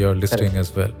add to your listing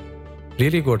as well.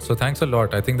 Really good. So thanks a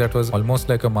lot. I think that was almost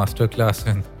like a masterclass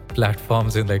in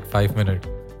platforms in like 5 minutes.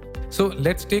 So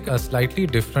let's take a slightly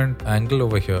different angle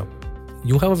over here.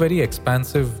 You have a very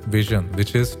expansive vision,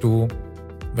 which is to,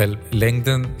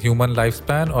 lengthen human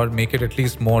lifespan or make it at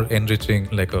least more enriching,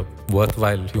 like a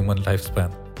worthwhile human lifespan.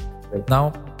 Right.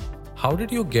 Now, how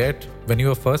did you get, when you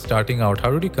were first starting out,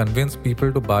 how did you convince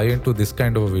people to buy into this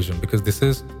kind of a vision? Because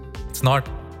it's not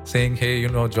saying, hey,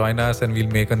 join us and we'll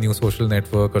make a new social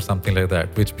network or something like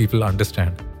that, which people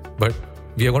understand. But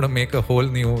we are going to make a whole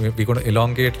new, we're going to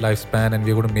elongate lifespan and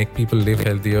we're going to make people live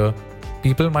healthier.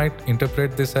 People might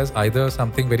interpret this as either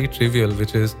something very trivial,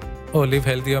 which is, live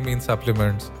healthier means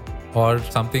supplements, or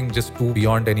something just too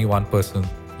beyond any one person,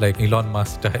 like Elon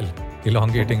Musk style,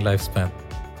 elongating lifespan.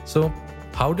 So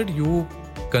how did you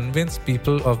convince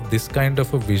people of this kind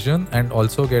of a vision and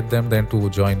also get them then to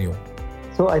join you?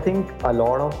 So I think a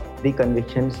lot of the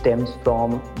conviction stems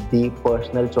from the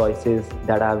personal choices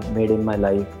that I've made in my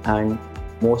life. And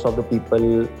most of the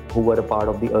people who were a part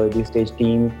of the early stage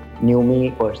team knew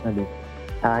me personally.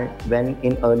 And when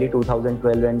in early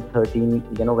 2012 and 13,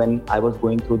 when I was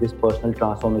going through this personal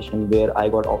transformation where I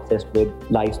got obsessed with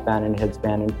lifespan and health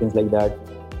span and things like that,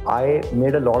 I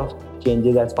made a lot of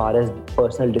changes as far as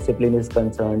personal discipline is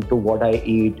concerned, to what I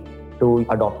eat, to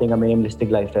adopting a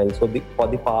minimalistic lifestyle. So for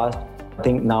the past, I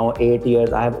think now 8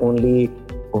 years, I have only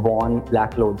worn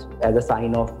black clothes as a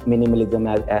sign of minimalism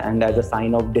and as a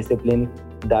sign of discipline,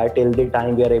 that till the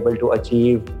time we are able to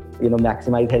achieve,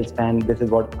 maximize health span, this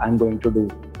is what I'm going to do.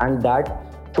 And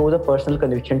that shows a personal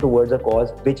conviction towards a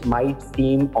cause which might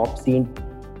seem obscene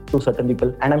to certain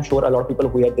people. And I'm sure a lot of people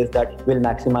who hear this that will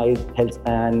maximize health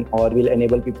span or will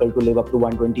enable people to live up to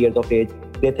 120 years of age.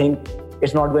 They think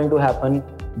it's not going to happen,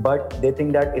 but they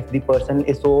think that if the person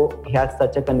he has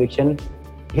such a conviction,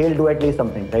 he'll do at least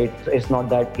something, right? So it's not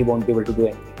that he won't be able to do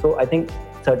anything. So I think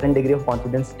certain degree of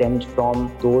confidence stems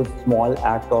from those small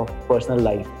acts of personal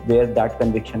life where that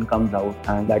conviction comes out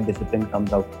and that discipline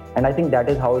comes out. And I think that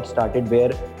is how it started, where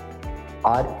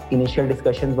our initial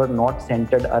discussions were not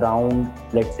centered around,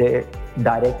 let's say,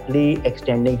 directly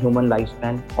extending human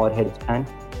lifespan or health span,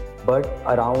 but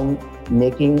around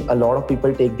making a lot of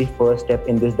people take the first step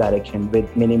in this direction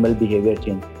with minimal behavior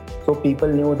change. So people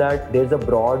knew that there's a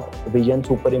broad vision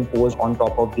superimposed on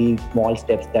top of these small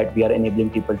steps that we are enabling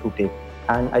people to take.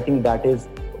 And I think that is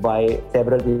why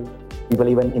several people,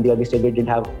 even in the early stage, they didn't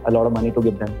have a lot of money to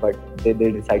give them, but they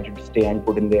decided to stay and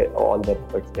put in all their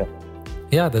efforts there.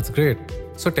 Yeah, that's great.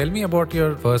 So tell me about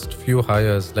your first few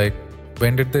hires. Like,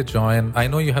 when did they join? I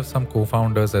know you have some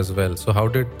co-founders as well. So how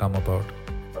did it come about?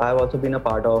 I've also been a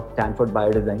part of Stanford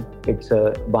Biodesign. It's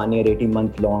a 1-year,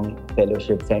 18-month-long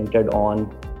fellowship centered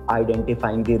on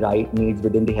identifying the right needs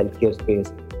within the healthcare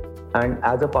space. And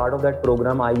as a part of that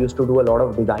program, I used to do a lot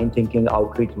of design thinking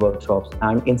outreach workshops.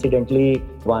 And incidentally,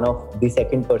 one of the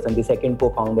second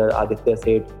co-founder, Aditya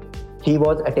Seth, he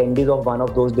was attendees of one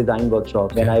of those design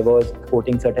workshops. When I was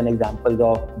quoting certain examples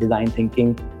of design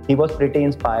thinking, he was pretty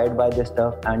inspired by this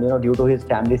stuff. And due to his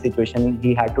family situation,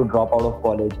 he had to drop out of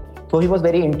college. So he was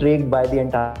very intrigued by the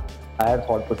entire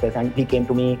thought process, and he came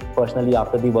to me personally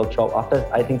after the workshop, after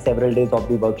I think several days of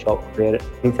the workshop, where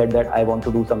he said that I want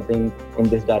to do something in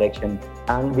this direction.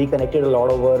 And we connected a lot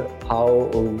over how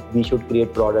we should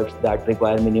create products that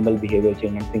require minimal behavior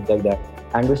change and things like that.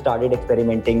 And we started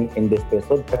experimenting in this space.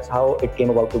 So that's how it came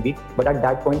about to be. But at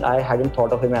that point, I hadn't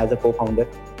thought of him as a co-founder.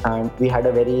 And we had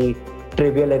a very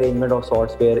trivial arrangement of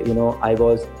sorts where, I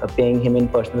was paying him in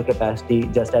personal capacity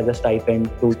just as a stipend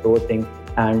to those things.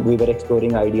 And we were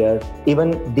exploring ideas.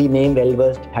 Even the name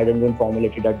Wellversed hadn't been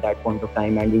formulated at that point of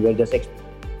time. And we were just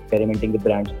experimenting with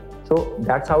brands. So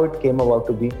that's how it came about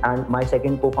to be. And my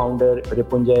second co-founder,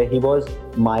 Ripunjay, he was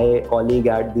my colleague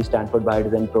at the Stanford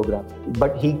Biodesign program.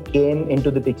 But he came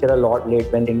into the picture a lot late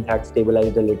when things had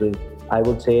stabilized a little. I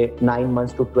would say 9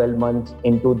 months to 12 months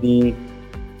into the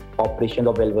operations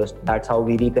of Wellversed. That's how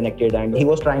we reconnected. And he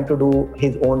was trying to do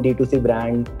his own D2C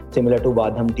brand similar to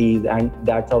Badham Teas. And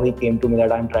that's how he came to me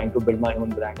that I'm trying to build my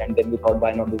own brand. And then we thought,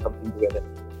 why not do something together?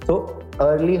 So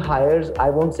early hires, I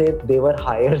won't say they were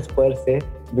hires per se,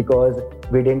 because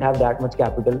we didn't have that much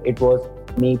capital. It was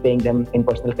me paying them in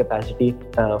personal capacity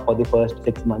for the first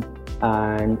 6 months.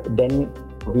 And then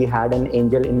we had an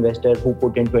angel investor who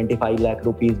put in 25 lakh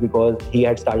rupees because he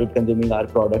had started consuming our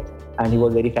products and he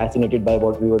was very fascinated by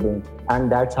what we were doing.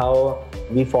 And that's how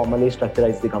we formally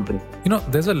structurized the company.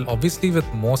 There's obviously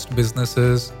with most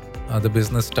businesses, the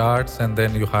business starts and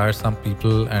then you hire some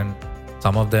people, and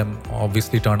some of them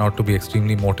obviously turn out to be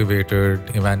extremely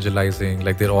motivated, evangelizing,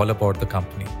 like they're all about the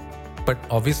company. But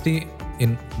obviously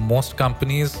in most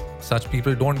companies, such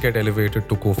people don't get elevated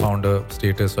to co-founder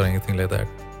status or anything like that.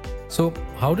 So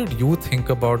how did you think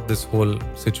about this whole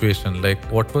situation? Like,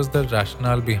 what was the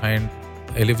rationale behind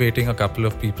elevating a couple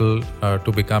of people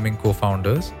to becoming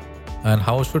co-founders? And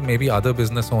how should maybe other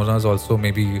business owners also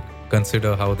maybe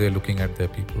consider how they're looking at their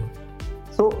people?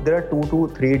 So there are 2 to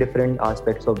 3 different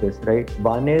aspects of this, right?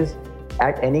 One is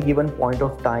at any given point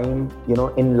of time,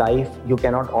 in life, you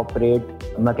cannot operate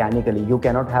mechanically. You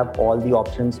cannot have all the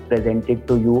options presented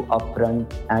to you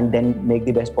upfront and then make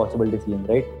the best possible decision,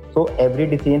 right? So every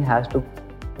decision has to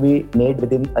be made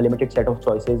within a limited set of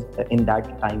choices in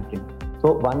that time frame.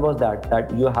 So one was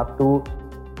that you have to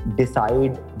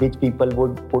decide which people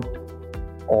would put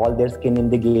all their skin in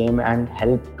the game and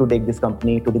help to take this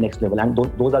company to the next level. And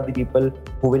those are the people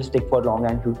who will stick for long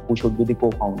and who should be the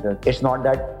co-founder. It's not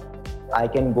that I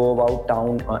can go about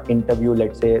town, interview,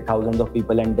 let's say, thousands of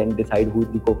people and then decide who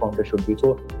the co-founder should be.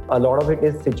 So a lot of it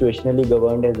is situationally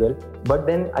governed as well. But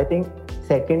then I think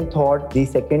the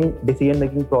second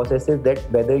decision-making process is that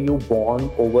whether you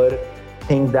bond over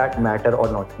things that matter or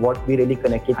not. What we really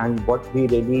connected and what we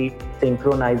really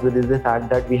synchronize with is the fact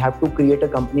that we have to create a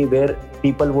company where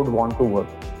people would want to work.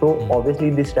 So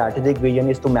obviously the strategic vision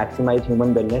is to maximize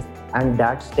human wellness, and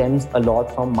that stems a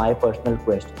lot from my personal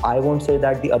quest. I won't say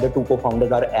that the other 2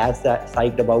 co-founders are as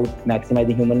psyched about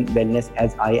maximizing human wellness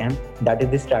as I am. That is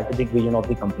the strategic vision of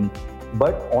the company.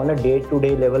 But on a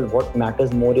day-to-day level, what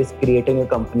matters more is creating a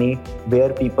company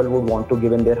where people would want to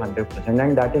give in their 100%.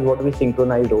 And that is what we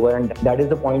synchronized over. And that is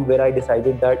the point where I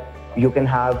decided that you can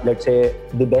have, let's say,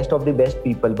 the best of the best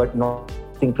people, but not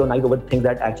synchronize over things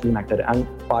that actually matter. And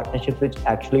partnerships which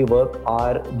actually work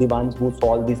are the ones who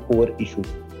solve these core issues.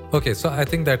 Okay, so I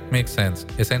think that makes sense.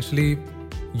 Essentially,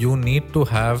 you need to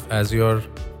have as your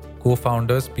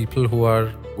co-founders people who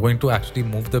are going to actually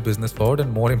move the business forward,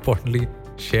 and more importantly,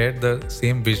 share the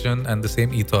same vision and the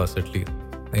same ethos, at least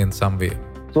in some way.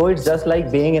 So it's just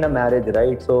like being in a marriage,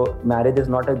 right? So marriage is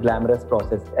not a glamorous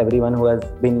process. Everyone who has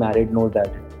been married knows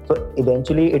that. So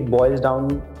eventually it boils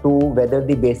down to whether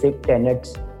the basic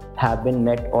tenets have been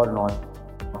met or not.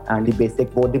 And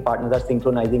both the partners are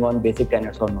synchronizing on basic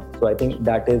tenets or not. So I think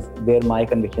that is where my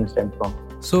conviction stems from.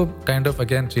 So kind of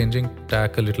again changing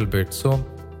tack a little bit. So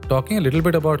talking a little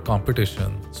bit about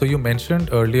competition. So you mentioned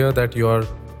earlier that you're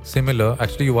similar.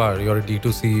 Actually, you're a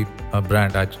D2C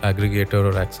brand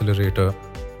aggregator or accelerator,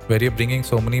 where you're bringing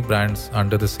so many brands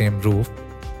under the same roof.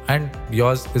 And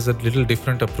yours is a little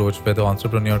different approach where the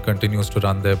entrepreneur continues to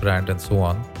run their brand and so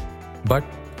on. But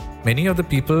many of the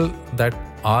people that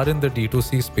are in the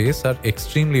D2C space are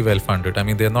extremely well funded. I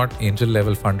mean, they're not angel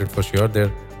level funded for sure.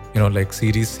 They're, like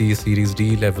Series C, Series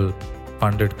D level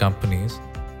funded companies.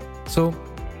 So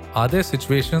are there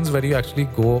situations where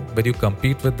you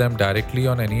compete with them directly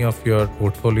on any of your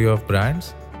portfolio of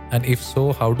brands? And if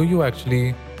so, how do you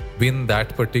actually win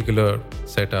that particular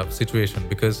situation?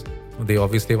 Because they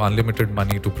obviously have unlimited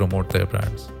money to promote their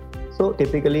brands. So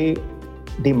typically,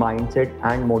 the mindset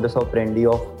and modus operandi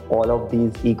of all of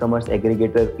these e-commerce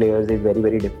aggregator players is very,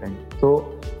 very different.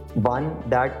 So one,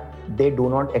 that they do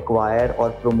not acquire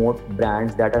or promote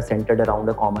brands that are centered around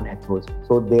a common ethos.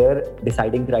 So their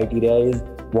deciding criteria is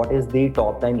what is the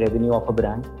top line revenue of a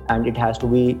brand, and it has to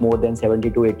be more than 70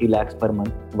 to 80 lakhs per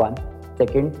month. One.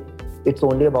 Second, it's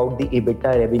only about the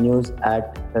EBITDA revenues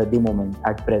at the moment,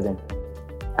 at present.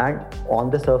 And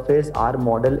on the surface, our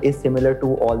model is similar to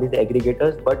all these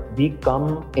aggregators, but we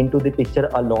come into the picture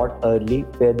a lot early,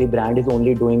 where the brand is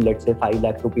only doing, let's say, 5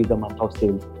 lakh rupees a month of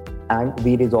sales. And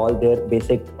we resolve their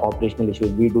basic operational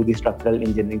issues. We do the structural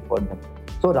engineering for them.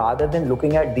 So rather than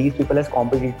looking at these people as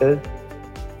competitors,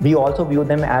 we also view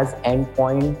them as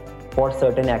endpoint for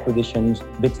certain acquisitions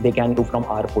which they can do from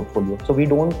our portfolio. So we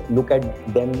don't look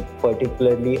at them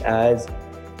particularly as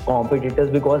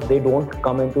competitors because they don't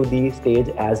come into the stage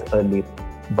as early.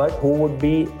 But who would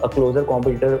be a closer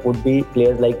competitor would be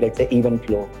players like, let's say,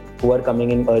 Evenflow, who are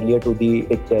coming in earlier to the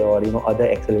picture, or other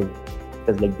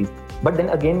accelerators like these. But then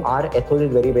again, our ethos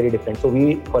is very, very different. So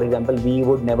we, for example, we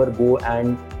would never go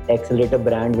and accelerate a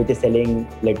brand which is selling,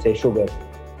 let's say, sugar,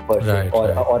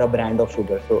 or a brand of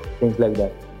sugar. So things like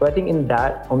that. So I think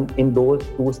in those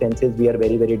two senses, we are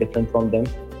very, very different from them.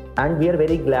 And we are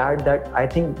very glad that I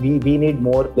think we need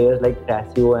more players like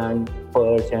Thrasio and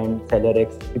Perch and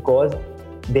SellerX, because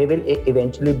they will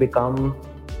eventually become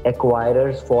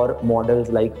acquirers for models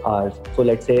like ours. So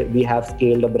let's say we have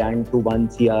scaled a brand to 1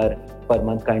 CR per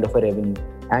month kind of a revenue.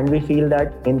 And we feel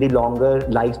that in the longer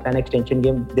lifespan extension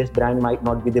game, this brand might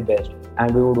not be the best.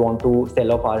 And we would want to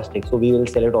sell off our stake. So we will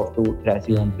sell it off to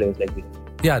Thrasio and players like this.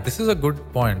 Yeah, this is a good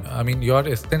point. I mean, you're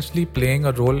essentially playing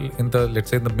a role in the, let's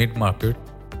say, the mid-market.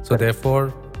 So therefore,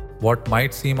 what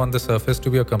might seem on the surface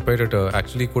to be a competitor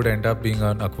actually could end up being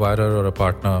an acquirer or a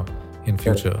partner in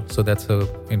future. So that's an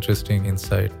interesting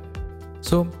insight.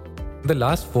 So the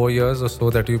last 4 years or so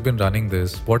that you've been running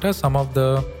this, what are some of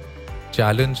the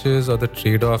challenges or the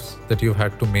trade-offs that you've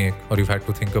had to make or you've had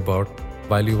to think about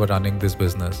while you were running this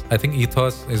business? I think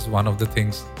ethos is one of the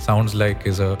things, sounds like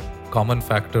is a common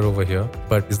factor over here,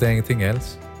 but is there anything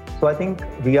else? So I think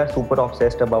we are super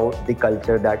obsessed about the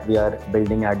culture that we are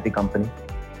building at the company.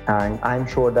 And I'm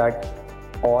sure that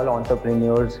all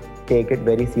entrepreneurs take it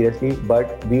very seriously,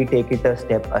 but we take it a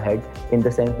step ahead in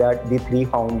the sense that the three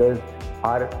founders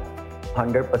are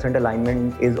 100%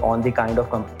 alignment is on the kind of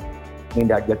company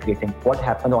that we are creating, what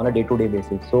happens on a day-to-day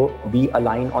basis. So we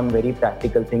align on very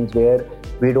practical things where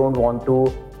we don't want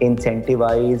to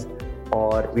incentivize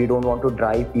or we don't want to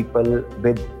drive people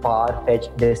with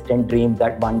far-fetched, distant dreams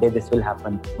that one day this will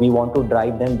happen. We want to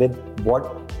drive them with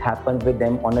what happens with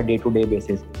them on a day-to-day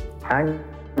basis. And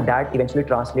that eventually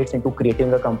translates into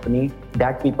creating a company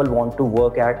that people want to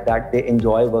work at, that they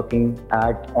enjoy working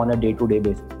at on a day-to-day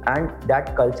basis. And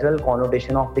that cultural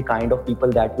connotation of the kind of people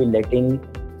that we let in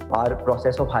our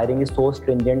process of hiring is so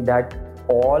stringent that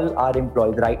all our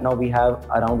employees, right now we have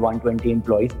around 120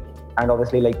 employees, and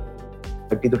obviously like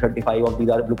 30 to 35 of these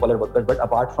are blue-collar workers. But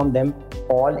apart from them,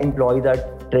 all employees are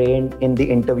trained in the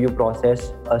interview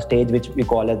process, a stage which we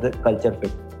call as the culture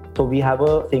fit. So we have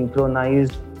a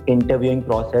synchronized interviewing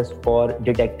process for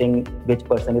detecting which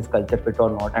person is culture fit or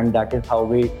not. And that is how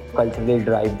we culturally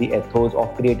drive the ethos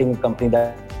of creating a company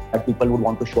that people would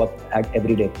want to show up at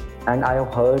every day. And I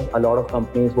have heard a lot of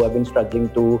companies who have been struggling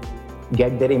to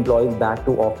get their employees back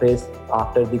to office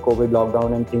after the COVID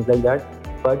lockdown and things like that.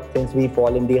 But since we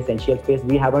fall in the essential space,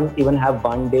 we haven't even have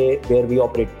one day where we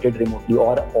operated remotely,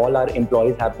 or all our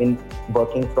employees have been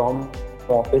working from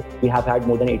office. We have had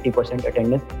more than 80%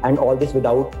 attendance, and all this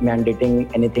without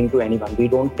mandating anything to anyone. We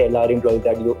don't tell our employees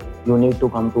that you need to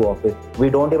come to office.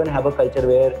 We don't even have a culture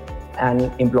where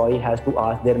an employee has to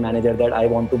ask their manager that I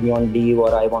want to be on leave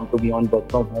or I want to be on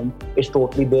work from home. It's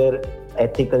totally their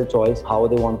ethical choice how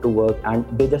they want to work, and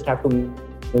they just have to meet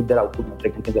their output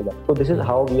metrics and things like that. So this is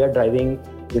how we are driving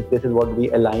this. This is what we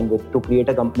align with, to create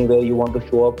a company where you want to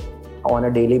show up on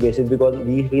a daily basis, because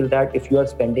we feel that if you are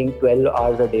spending 12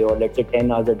 hours a day or let's say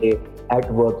 10 hours a day at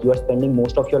work, you are spending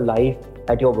most of your life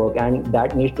at your work, and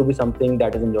that needs to be something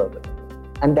that is enjoyable.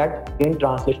 And that again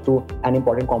translates to an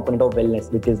important component of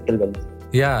wellness, which is skill wellness.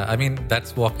 Yeah, I mean,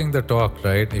 that's walking the talk,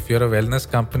 right? If you're a wellness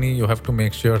company, you have to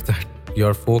make sure that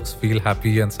your folks feel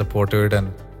happy and supported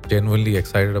and genuinely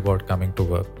excited about coming to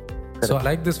work. Correct. So I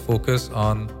like this focus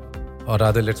on, or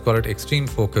rather let's call it extreme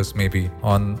focus maybe,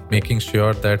 on making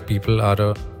sure that people are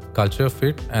a culture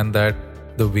fit and that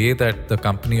the way that the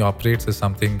company operates is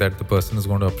something that the person is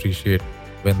going to appreciate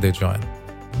when they join.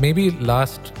 Maybe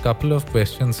last couple of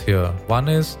questions here. One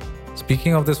is,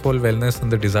 Speaking of this whole wellness and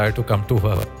the desire to come to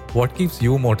work, what keeps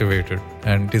you motivated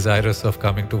and desirous of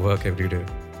coming to work every day?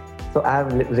 So I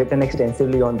have written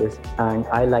extensively on this, and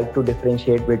I like to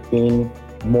differentiate between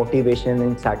motivation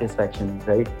and satisfaction,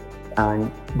 right?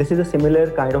 And this is a similar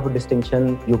kind of a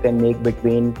distinction you can make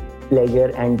between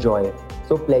pleasure and joy.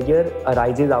 So pleasure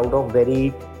arises out of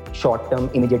very short-term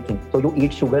immediate things. So you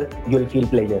eat sugar, you'll feel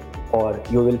pleasure, or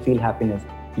you will feel happiness.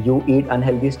 You eat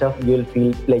unhealthy stuff, you'll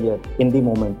feel pleasure in the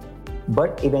moment.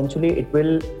 But eventually it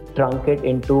will truncate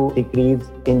into decrease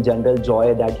in general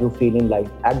joy that you feel in life.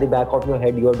 At the back of your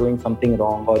head, you are doing something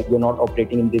wrong, or you're not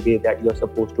operating in the way that you're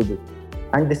supposed to do.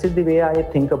 And this is the way I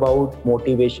think about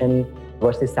motivation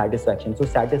versus satisfaction. So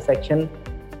satisfaction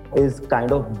is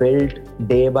kind of built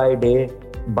day by day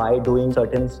by doing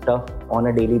certain stuff on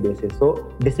a daily basis.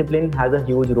 So discipline has a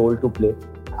huge role to play.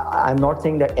 I'm not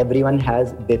saying that everyone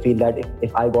they feel that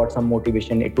if I got some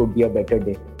motivation, it would be a better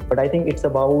day. But I think it's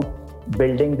about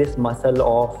building this muscle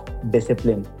of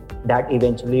discipline that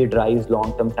eventually drives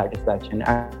long-term satisfaction.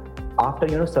 And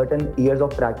after certain years of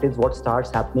practice, what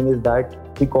starts happening is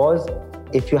that, because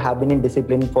if you have been in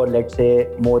discipline for, let's say,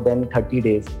 more than 30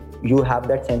 days, you have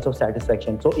that sense of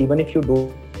satisfaction. So even if you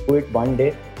do it one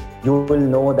day, you will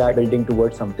know that building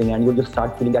towards something, and you'll just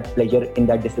start feeling that pleasure in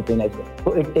that discipline as well.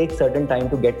 So it takes certain time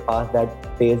to get past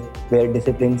that phase where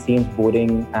discipline seems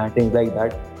boring and things like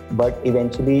that. But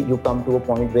eventually you come to a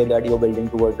point where that you're building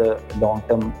towards a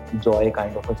long-term joy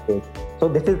kind of a state. So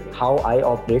this is how I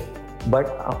operate. But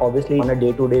obviously on a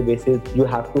day-to-day basis, you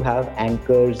have to have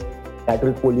anchors that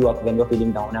will pull you up when you're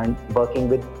feeling down, and working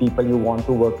with people you want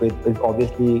to work with is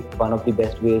obviously one of the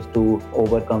best ways to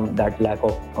overcome that lack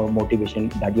of motivation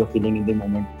that you're feeling in the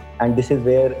moment. And this is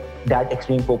where that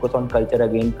extreme focus on culture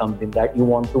again comes in, that you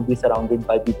want to be surrounded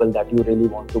by people that you really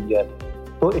want to be around.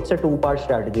 So it's a two-part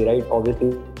strategy, right?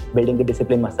 Obviously building the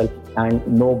discipline muscle, and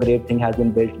no great thing has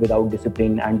been built without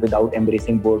discipline and without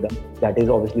embracing boredom. That is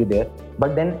obviously there.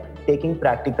 But then taking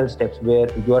practical steps where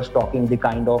you are stocking the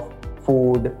kind of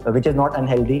food which is not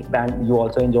unhealthy, and you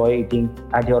also enjoy eating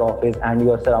at your office, and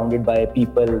you are surrounded by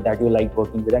people that you like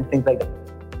working with, and things like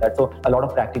that. So a lot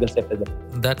of practical steps as well.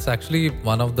 That's actually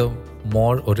one of the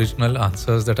more original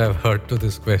answers that I've heard to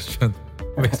this question,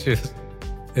 which is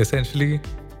essentially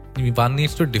one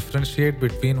needs to differentiate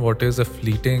between what is a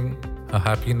fleeting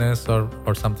happiness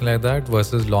or something like that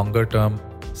versus longer term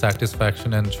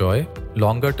satisfaction and joy.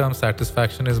 Longer term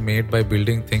satisfaction is made by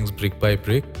building things brick by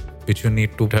brick, which you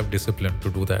need to have discipline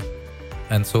to do that.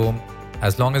 And so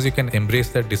as long as you can embrace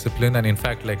that discipline, and in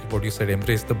fact, like what you said,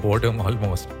 embrace the boredom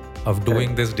almost of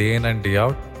doing this day in and day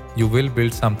out, you will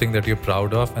build something that you're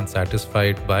proud of and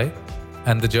satisfied by.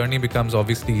 And the journey becomes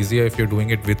obviously easier if you're doing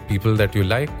it with people that you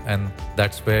like. And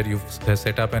that's where you've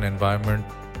set up an environment,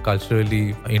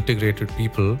 culturally integrated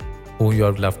people who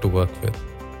you love to work with.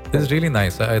 This is really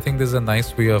nice. I think this is a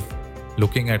nice way of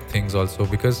looking at things also,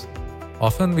 because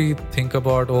often we think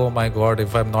about, oh my God,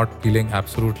 if I'm not feeling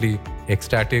absolutely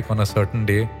ecstatic on a certain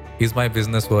day, is my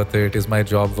business worth it? Is my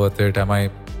job worth it? Am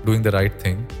I doing the right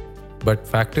thing? But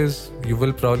fact is, you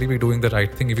will probably be doing the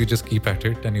right thing if you just keep at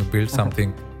it and you build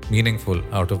something meaningful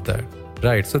out of that.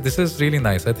 Right. So this is really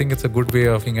nice. I think it's a good way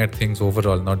of looking at things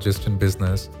overall, not just in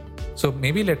business. So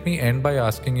maybe let me end by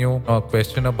asking you a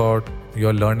question about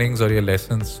your learnings or your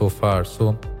lessons so far.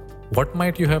 So what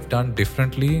might you have done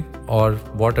differently, or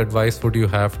what advice would you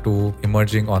have to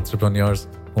emerging entrepreneurs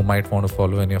who might want to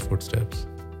follow in your footsteps?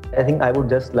 I think I would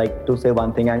just like to say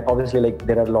one thing, and obviously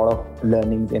there are a lot of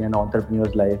learnings in an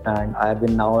entrepreneur's life, and I've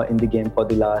been now in the game for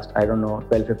the last,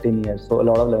 12-15 years. So a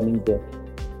lot of learnings there.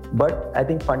 But I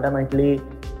think fundamentally,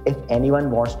 if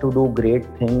anyone wants to do great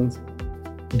things,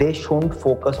 they shouldn't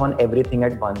focus on everything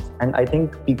at once. And I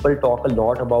think people talk a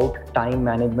lot about time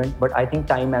management, but I think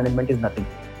time management is nothing.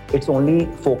 It's only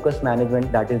focus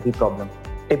management that is the problem.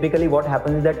 Typically what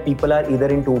happens is that people are either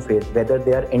in two phases, whether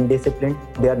they are indisciplined,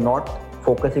 they are not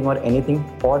focusing on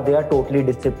anything, or they are totally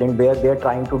disciplined where they are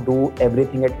trying to do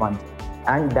everything at once.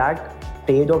 And that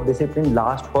stage of discipline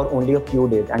lasts for only a few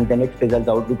days, and then it fizzles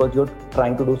out because you're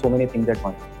trying to do so many things at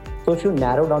once. So if you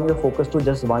narrow down your focus to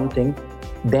just one thing,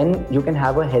 then you can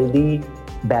have a healthy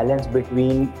balance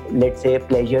between, let's say,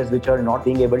 pleasures which are not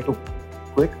being able to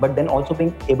quit, but then also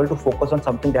being able to focus on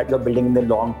something that you're building in the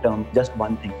long term, just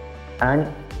one thing.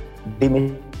 And the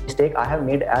mistake I have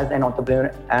made as an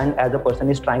entrepreneur and as a person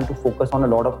is trying to focus on a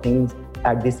lot of things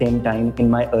at the same time in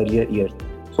my earlier years.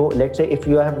 So let's say if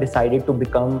you have decided to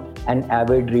become an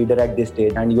avid reader at this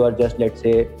stage and you are just, let's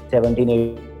say, 17,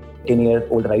 18 years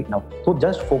old right now. So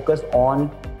just focus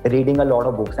on reading a lot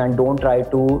of books, and don't try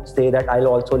to say that I'll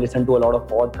also listen to a lot of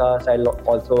podcasts, I'll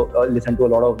also listen to a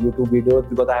lot of YouTube videos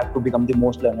because I have to become the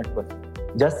most learned person.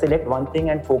 Just select one thing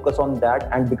and focus on that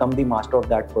and become the master of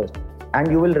that first.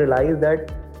 And you will realize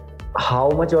that how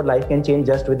much your life can change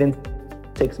just within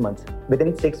 6 months.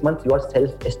 Within 6 months, your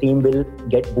self-esteem will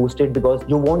get boosted because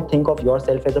you won't think of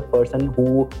yourself as a person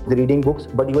who is reading books,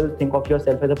 but you will think of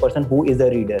yourself as a person who is a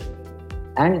reader.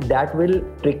 And that will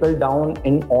trickle down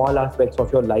in all aspects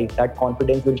of your life. That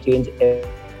confidence will change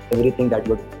everything that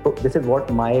you're doing. So this is what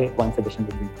my one suggestion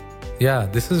would be. Yeah,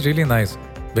 this is really nice.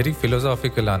 Very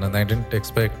philosophical, Aanan. I didn't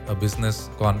expect a business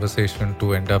conversation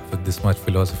to end up with this much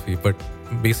philosophy. But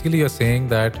basically, you're saying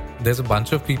that there's a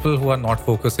bunch of people who are not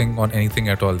focusing on anything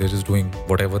at all. They're just doing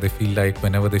whatever they feel like,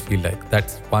 whenever they feel like.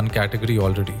 That's one category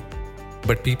already.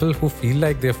 But people who feel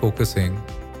like they're focusing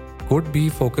could be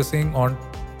focusing on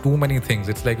too many things.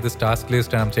 It's like this task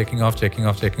list and I'm checking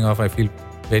off. I feel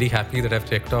very happy that I've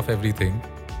checked off everything.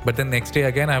 But then next day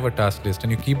again, I have a task list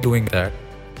and you keep doing that.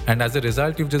 And as a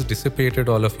result, you've just dissipated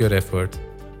all of your efforts.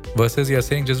 Versus you're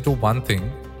saying just do one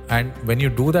thing. And when you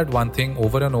do that one thing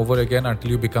over and over again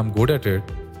until you become good at it,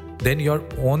 then your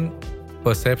own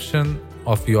perception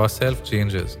of yourself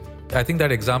changes. I think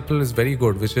that example is very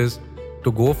good, which is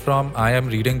to go from I am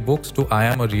reading books to I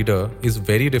am a reader is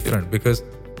very different, because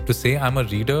to say I'm a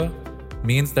reader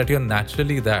means that you're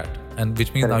naturally that, and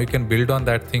which means now you can build on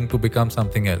that thing to become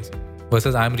something else.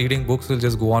 Versus I'm reading books will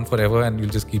just go on forever and you'll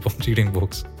just keep on reading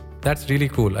books. That's really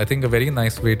cool. I think a very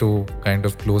nice way to kind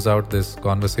of close out this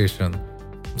conversation.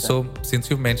 So since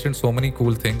you've mentioned so many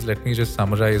cool things, let me just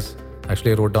summarize.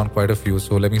 Actually, I wrote down quite a few,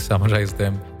 so let me summarize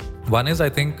them. One is, I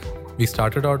think we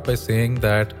started out by saying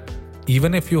that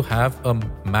even if you have a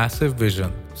massive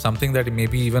vision, something that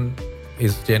maybe even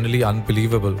is generally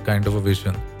unbelievable kind of a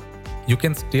vision, you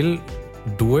can still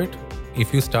do it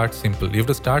if you start simple. You have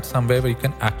to start somewhere where you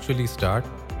can actually start,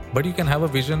 but you can have a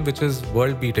vision which is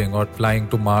world beating, or flying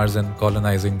to Mars and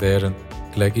colonizing there, and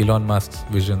like Elon Musk's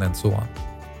vision and so on.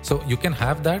 So you can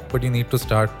have that, but you need to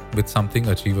start with something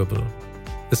achievable.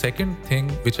 The second thing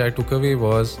which I took away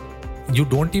was you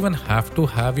don't even have to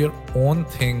have your own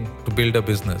thing to build a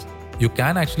business. You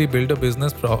can actually build a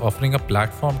business offering a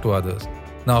platform to others.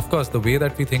 Now, of course, the way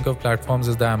that we think of platforms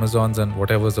is the Amazons and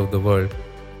whatever's of the world,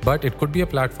 but it could be a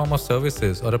platform of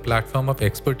services or a platform of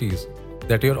expertise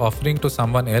that you're offering to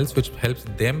someone else, which helps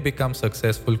them become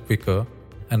successful quicker.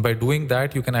 And by doing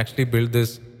that, you can actually build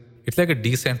this, it's like a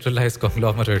decentralized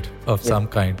conglomerate of some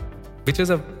kind, which is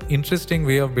an interesting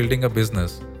way of building a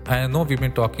business. I know we've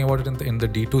been talking about it in the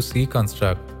D2C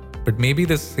construct, but maybe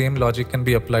this same logic can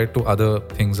be applied to other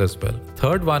things as well.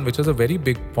 Third one, which is a very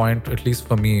big point, at least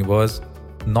for me, was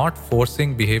not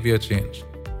forcing behavior change.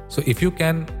 So if you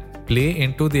can play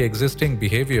into the existing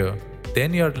behavior,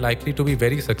 then you're likely to be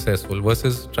very successful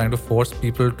versus trying to force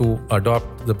people to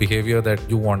adopt the behavior that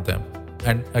you want them.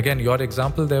 And again, your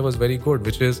example there was very good,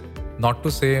 which is not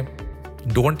to say,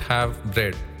 don't have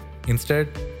bread. Instead,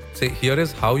 say, here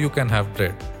is how you can have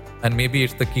bread. And maybe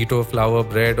it's the keto flour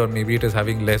bread, or maybe it is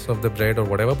having less of the bread or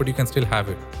whatever, but you can still have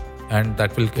it. And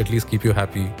that will at least keep you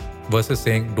happy versus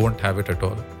saying, don't have it at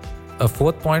all. A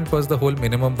fourth point was the whole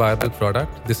minimum viable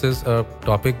product. This is a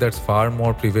topic that's far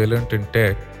more prevalent in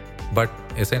tech, but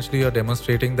essentially you're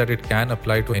demonstrating that it can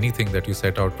apply to anything that you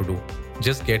set out to do.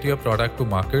 Just get your product to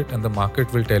market, and the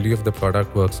market will tell you if the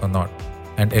product works or not.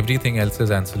 And everything else is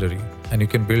ancillary. And you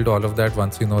can build all of that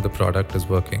once you know the product is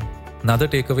working. Another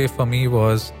takeaway for me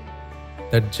was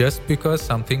that just because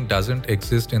something doesn't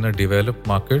exist in a developed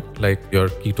market, like your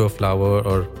keto flour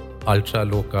or ultra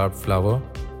low carb flour,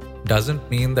 doesn't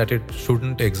mean that it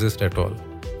shouldn't exist at all.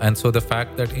 And so the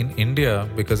fact that in India,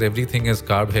 because everything is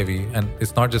carb heavy, and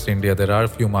it's not just India, there are a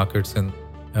few markets in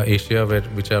Asia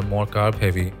which are more carb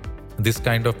heavy, this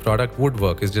kind of product would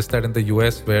work. It's just that in the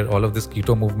US, where all of this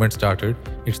keto movement started,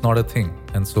 it's not a thing.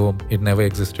 And so it never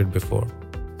existed before.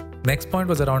 Next point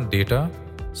was around data.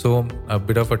 So a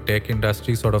bit of a tech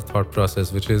industry sort of thought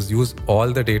process, which is use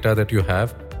all the data that you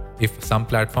have. If some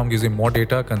platform gives you more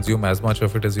data, consume as much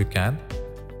of it as you can.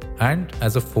 And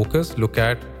as a focus, look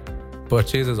at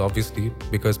purchases, obviously,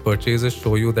 because purchases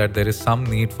show you that there is some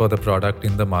need for the product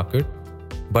in the market.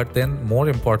 But then more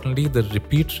importantly, the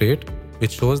repeat rate,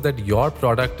 which shows that your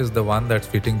product is the one that's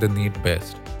fitting the need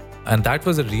best. And that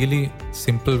was a really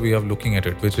simple way of looking at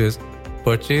it, which is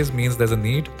purchase means there's a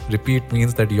need, repeat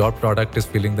means that your product is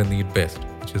filling the need best,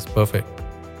 which is perfect.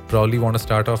 Probably want to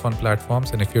start off on platforms,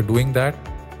 and if you're doing that,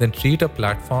 then treat a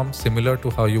platform similar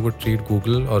to how you would treat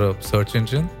Google or a search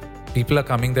engine. People are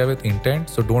coming there with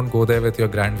intent, so don't go there with your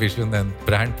grand vision and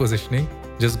brand positioning.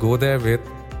 Just go there with,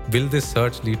 will this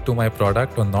search lead to my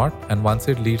product or not? And once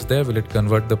it leads there, will it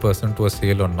convert the person to a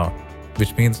sale or not?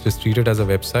 Which means just treat it as a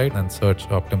website and search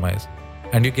optimize.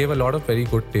 And you gave a lot of very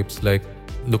good tips, like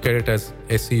look at it as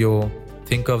SEO,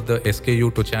 think of the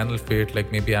SKU to channel fit,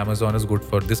 like maybe Amazon is good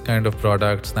for this kind of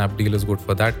product, Snapdeal is good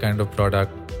for that kind of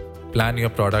product, plan your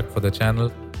product for the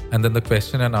channel. And then the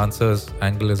question and answers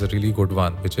angle is a really good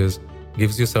one, which is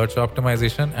gives you search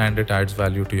optimization and it adds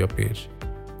value to your page.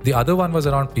 The other one was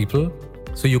around people.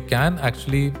 So you can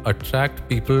actually attract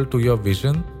people to your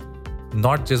vision,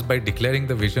 not just by declaring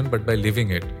the vision, but by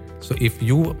living it. So if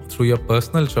you, through your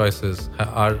personal choices,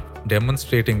 are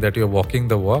demonstrating that you're walking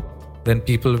the walk, then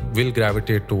people will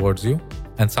gravitate towards you.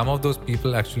 And some of those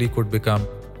people actually could become,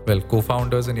 well,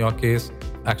 co-founders in your case.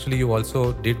 Actually, you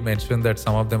also did mention that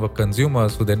some of them were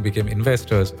consumers who then became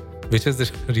investors, which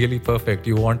is really perfect.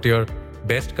 You want your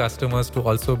best customers to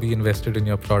also be invested in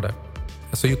your product.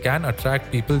 So you can attract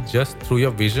people just through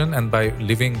your vision and by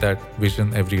living that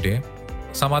vision every day.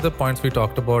 Some other points we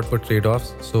talked about were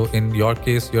trade-offs. So in your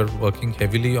case, you're working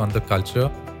heavily on the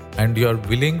culture and you're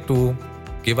willing to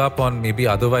give up on maybe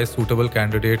otherwise suitable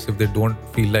candidates if they don't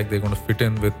feel like they're going to fit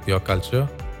in with your culture.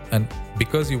 And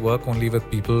because you work only with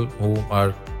people who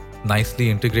are nicely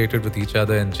integrated with each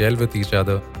other and gel with each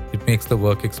other, it makes the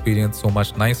work experience so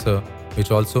much nicer,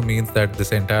 which also means that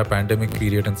this entire pandemic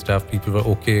period and stuff, people were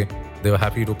okay. They were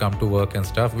happy to come to work and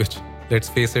stuff, which, let's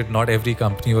face it, not every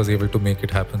company was able to make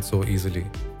it happen so easily.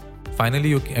 Finally,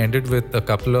 you ended with a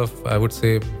couple of, I would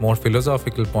say, more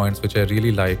philosophical points, which I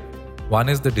really like. One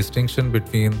is the distinction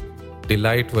between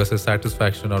delight versus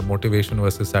satisfaction or motivation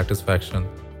versus satisfaction.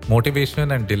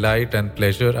 Motivation and delight and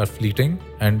pleasure are fleeting.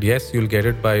 And yes, you'll get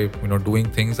it by doing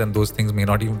things, and those things may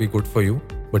not even be good for you,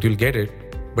 but you'll get it,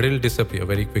 but it'll disappear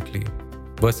very quickly.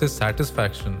 Versus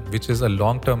satisfaction, which is a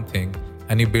long-term thing,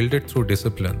 and you build it through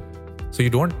discipline. So you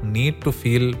don't need to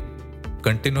feel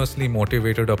continuously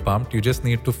motivated or pumped. You just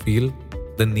need to feel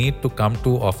the need to come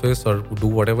to office or do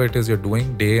whatever it is you're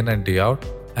doing day in and day out.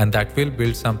 And that will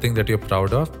build something that you're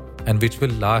proud of and which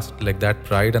will last, like that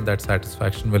pride and that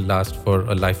satisfaction will last for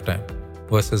a lifetime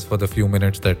versus for the few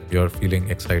minutes that you're feeling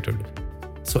excited.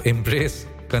 So embrace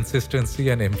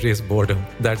consistency and embrace boredom.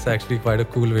 That's actually quite a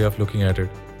cool way of looking at it.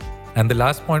 And the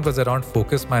last point was around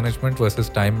focus management versus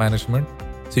time management.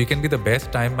 So you can be the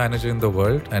best time manager in the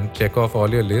world and check off all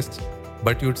your lists,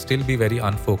 but you'd still be very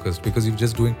unfocused because you're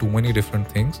just doing too many different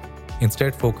things.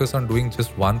 Instead, focus on doing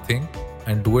just one thing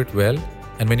and do it well.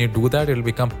 And when you do that, it'll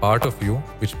become part of you,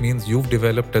 which means you've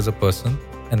developed as a person,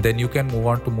 and then you can move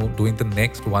on to doing the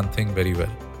next one thing very well.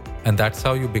 And that's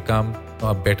how you become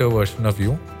a better version of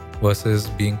you versus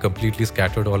being completely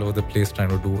scattered all over the place trying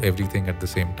to do everything at the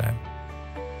same time.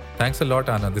 Thanks a lot,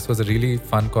 Aanan. This was a really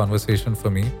fun conversation for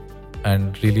me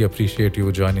and really appreciate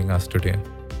you joining us today.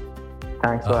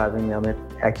 Thanks for having me, Amit.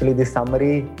 Actually, this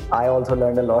summary, I also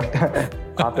learned a lot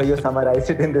after you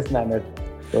summarized it in this manner.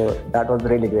 So that was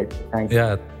really great. Thanks.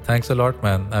 Yeah, thanks a lot,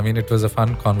 man. I mean, it was a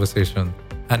fun conversation.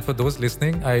 And for those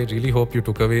listening, I really hope you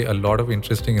took away a lot of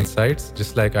interesting insights,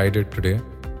 just like I did today.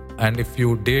 And if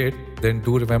you did, then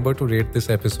do remember to rate this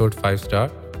episode 5-star.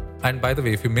 And by the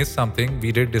way, if you missed something,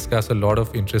 we did discuss a lot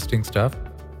of interesting stuff.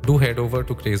 Do head over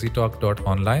to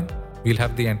crazytalk.online. We'll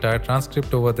have the entire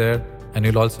transcript over there. And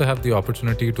you'll also have the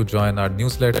opportunity to join our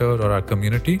newsletter or our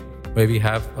community where we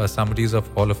have summaries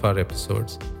of all of our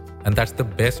episodes. And that's the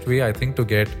best way, I think, to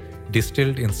get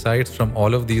distilled insights from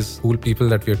all of these cool people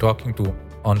that we're talking to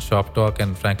on Shop Talk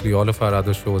and frankly, all of our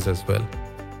other shows as well.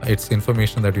 It's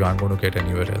information that you aren't going to get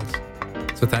anywhere else.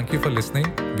 So thank you for listening.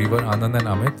 We were Aanan and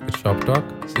Amit with Shop Talk.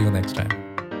 See you next time.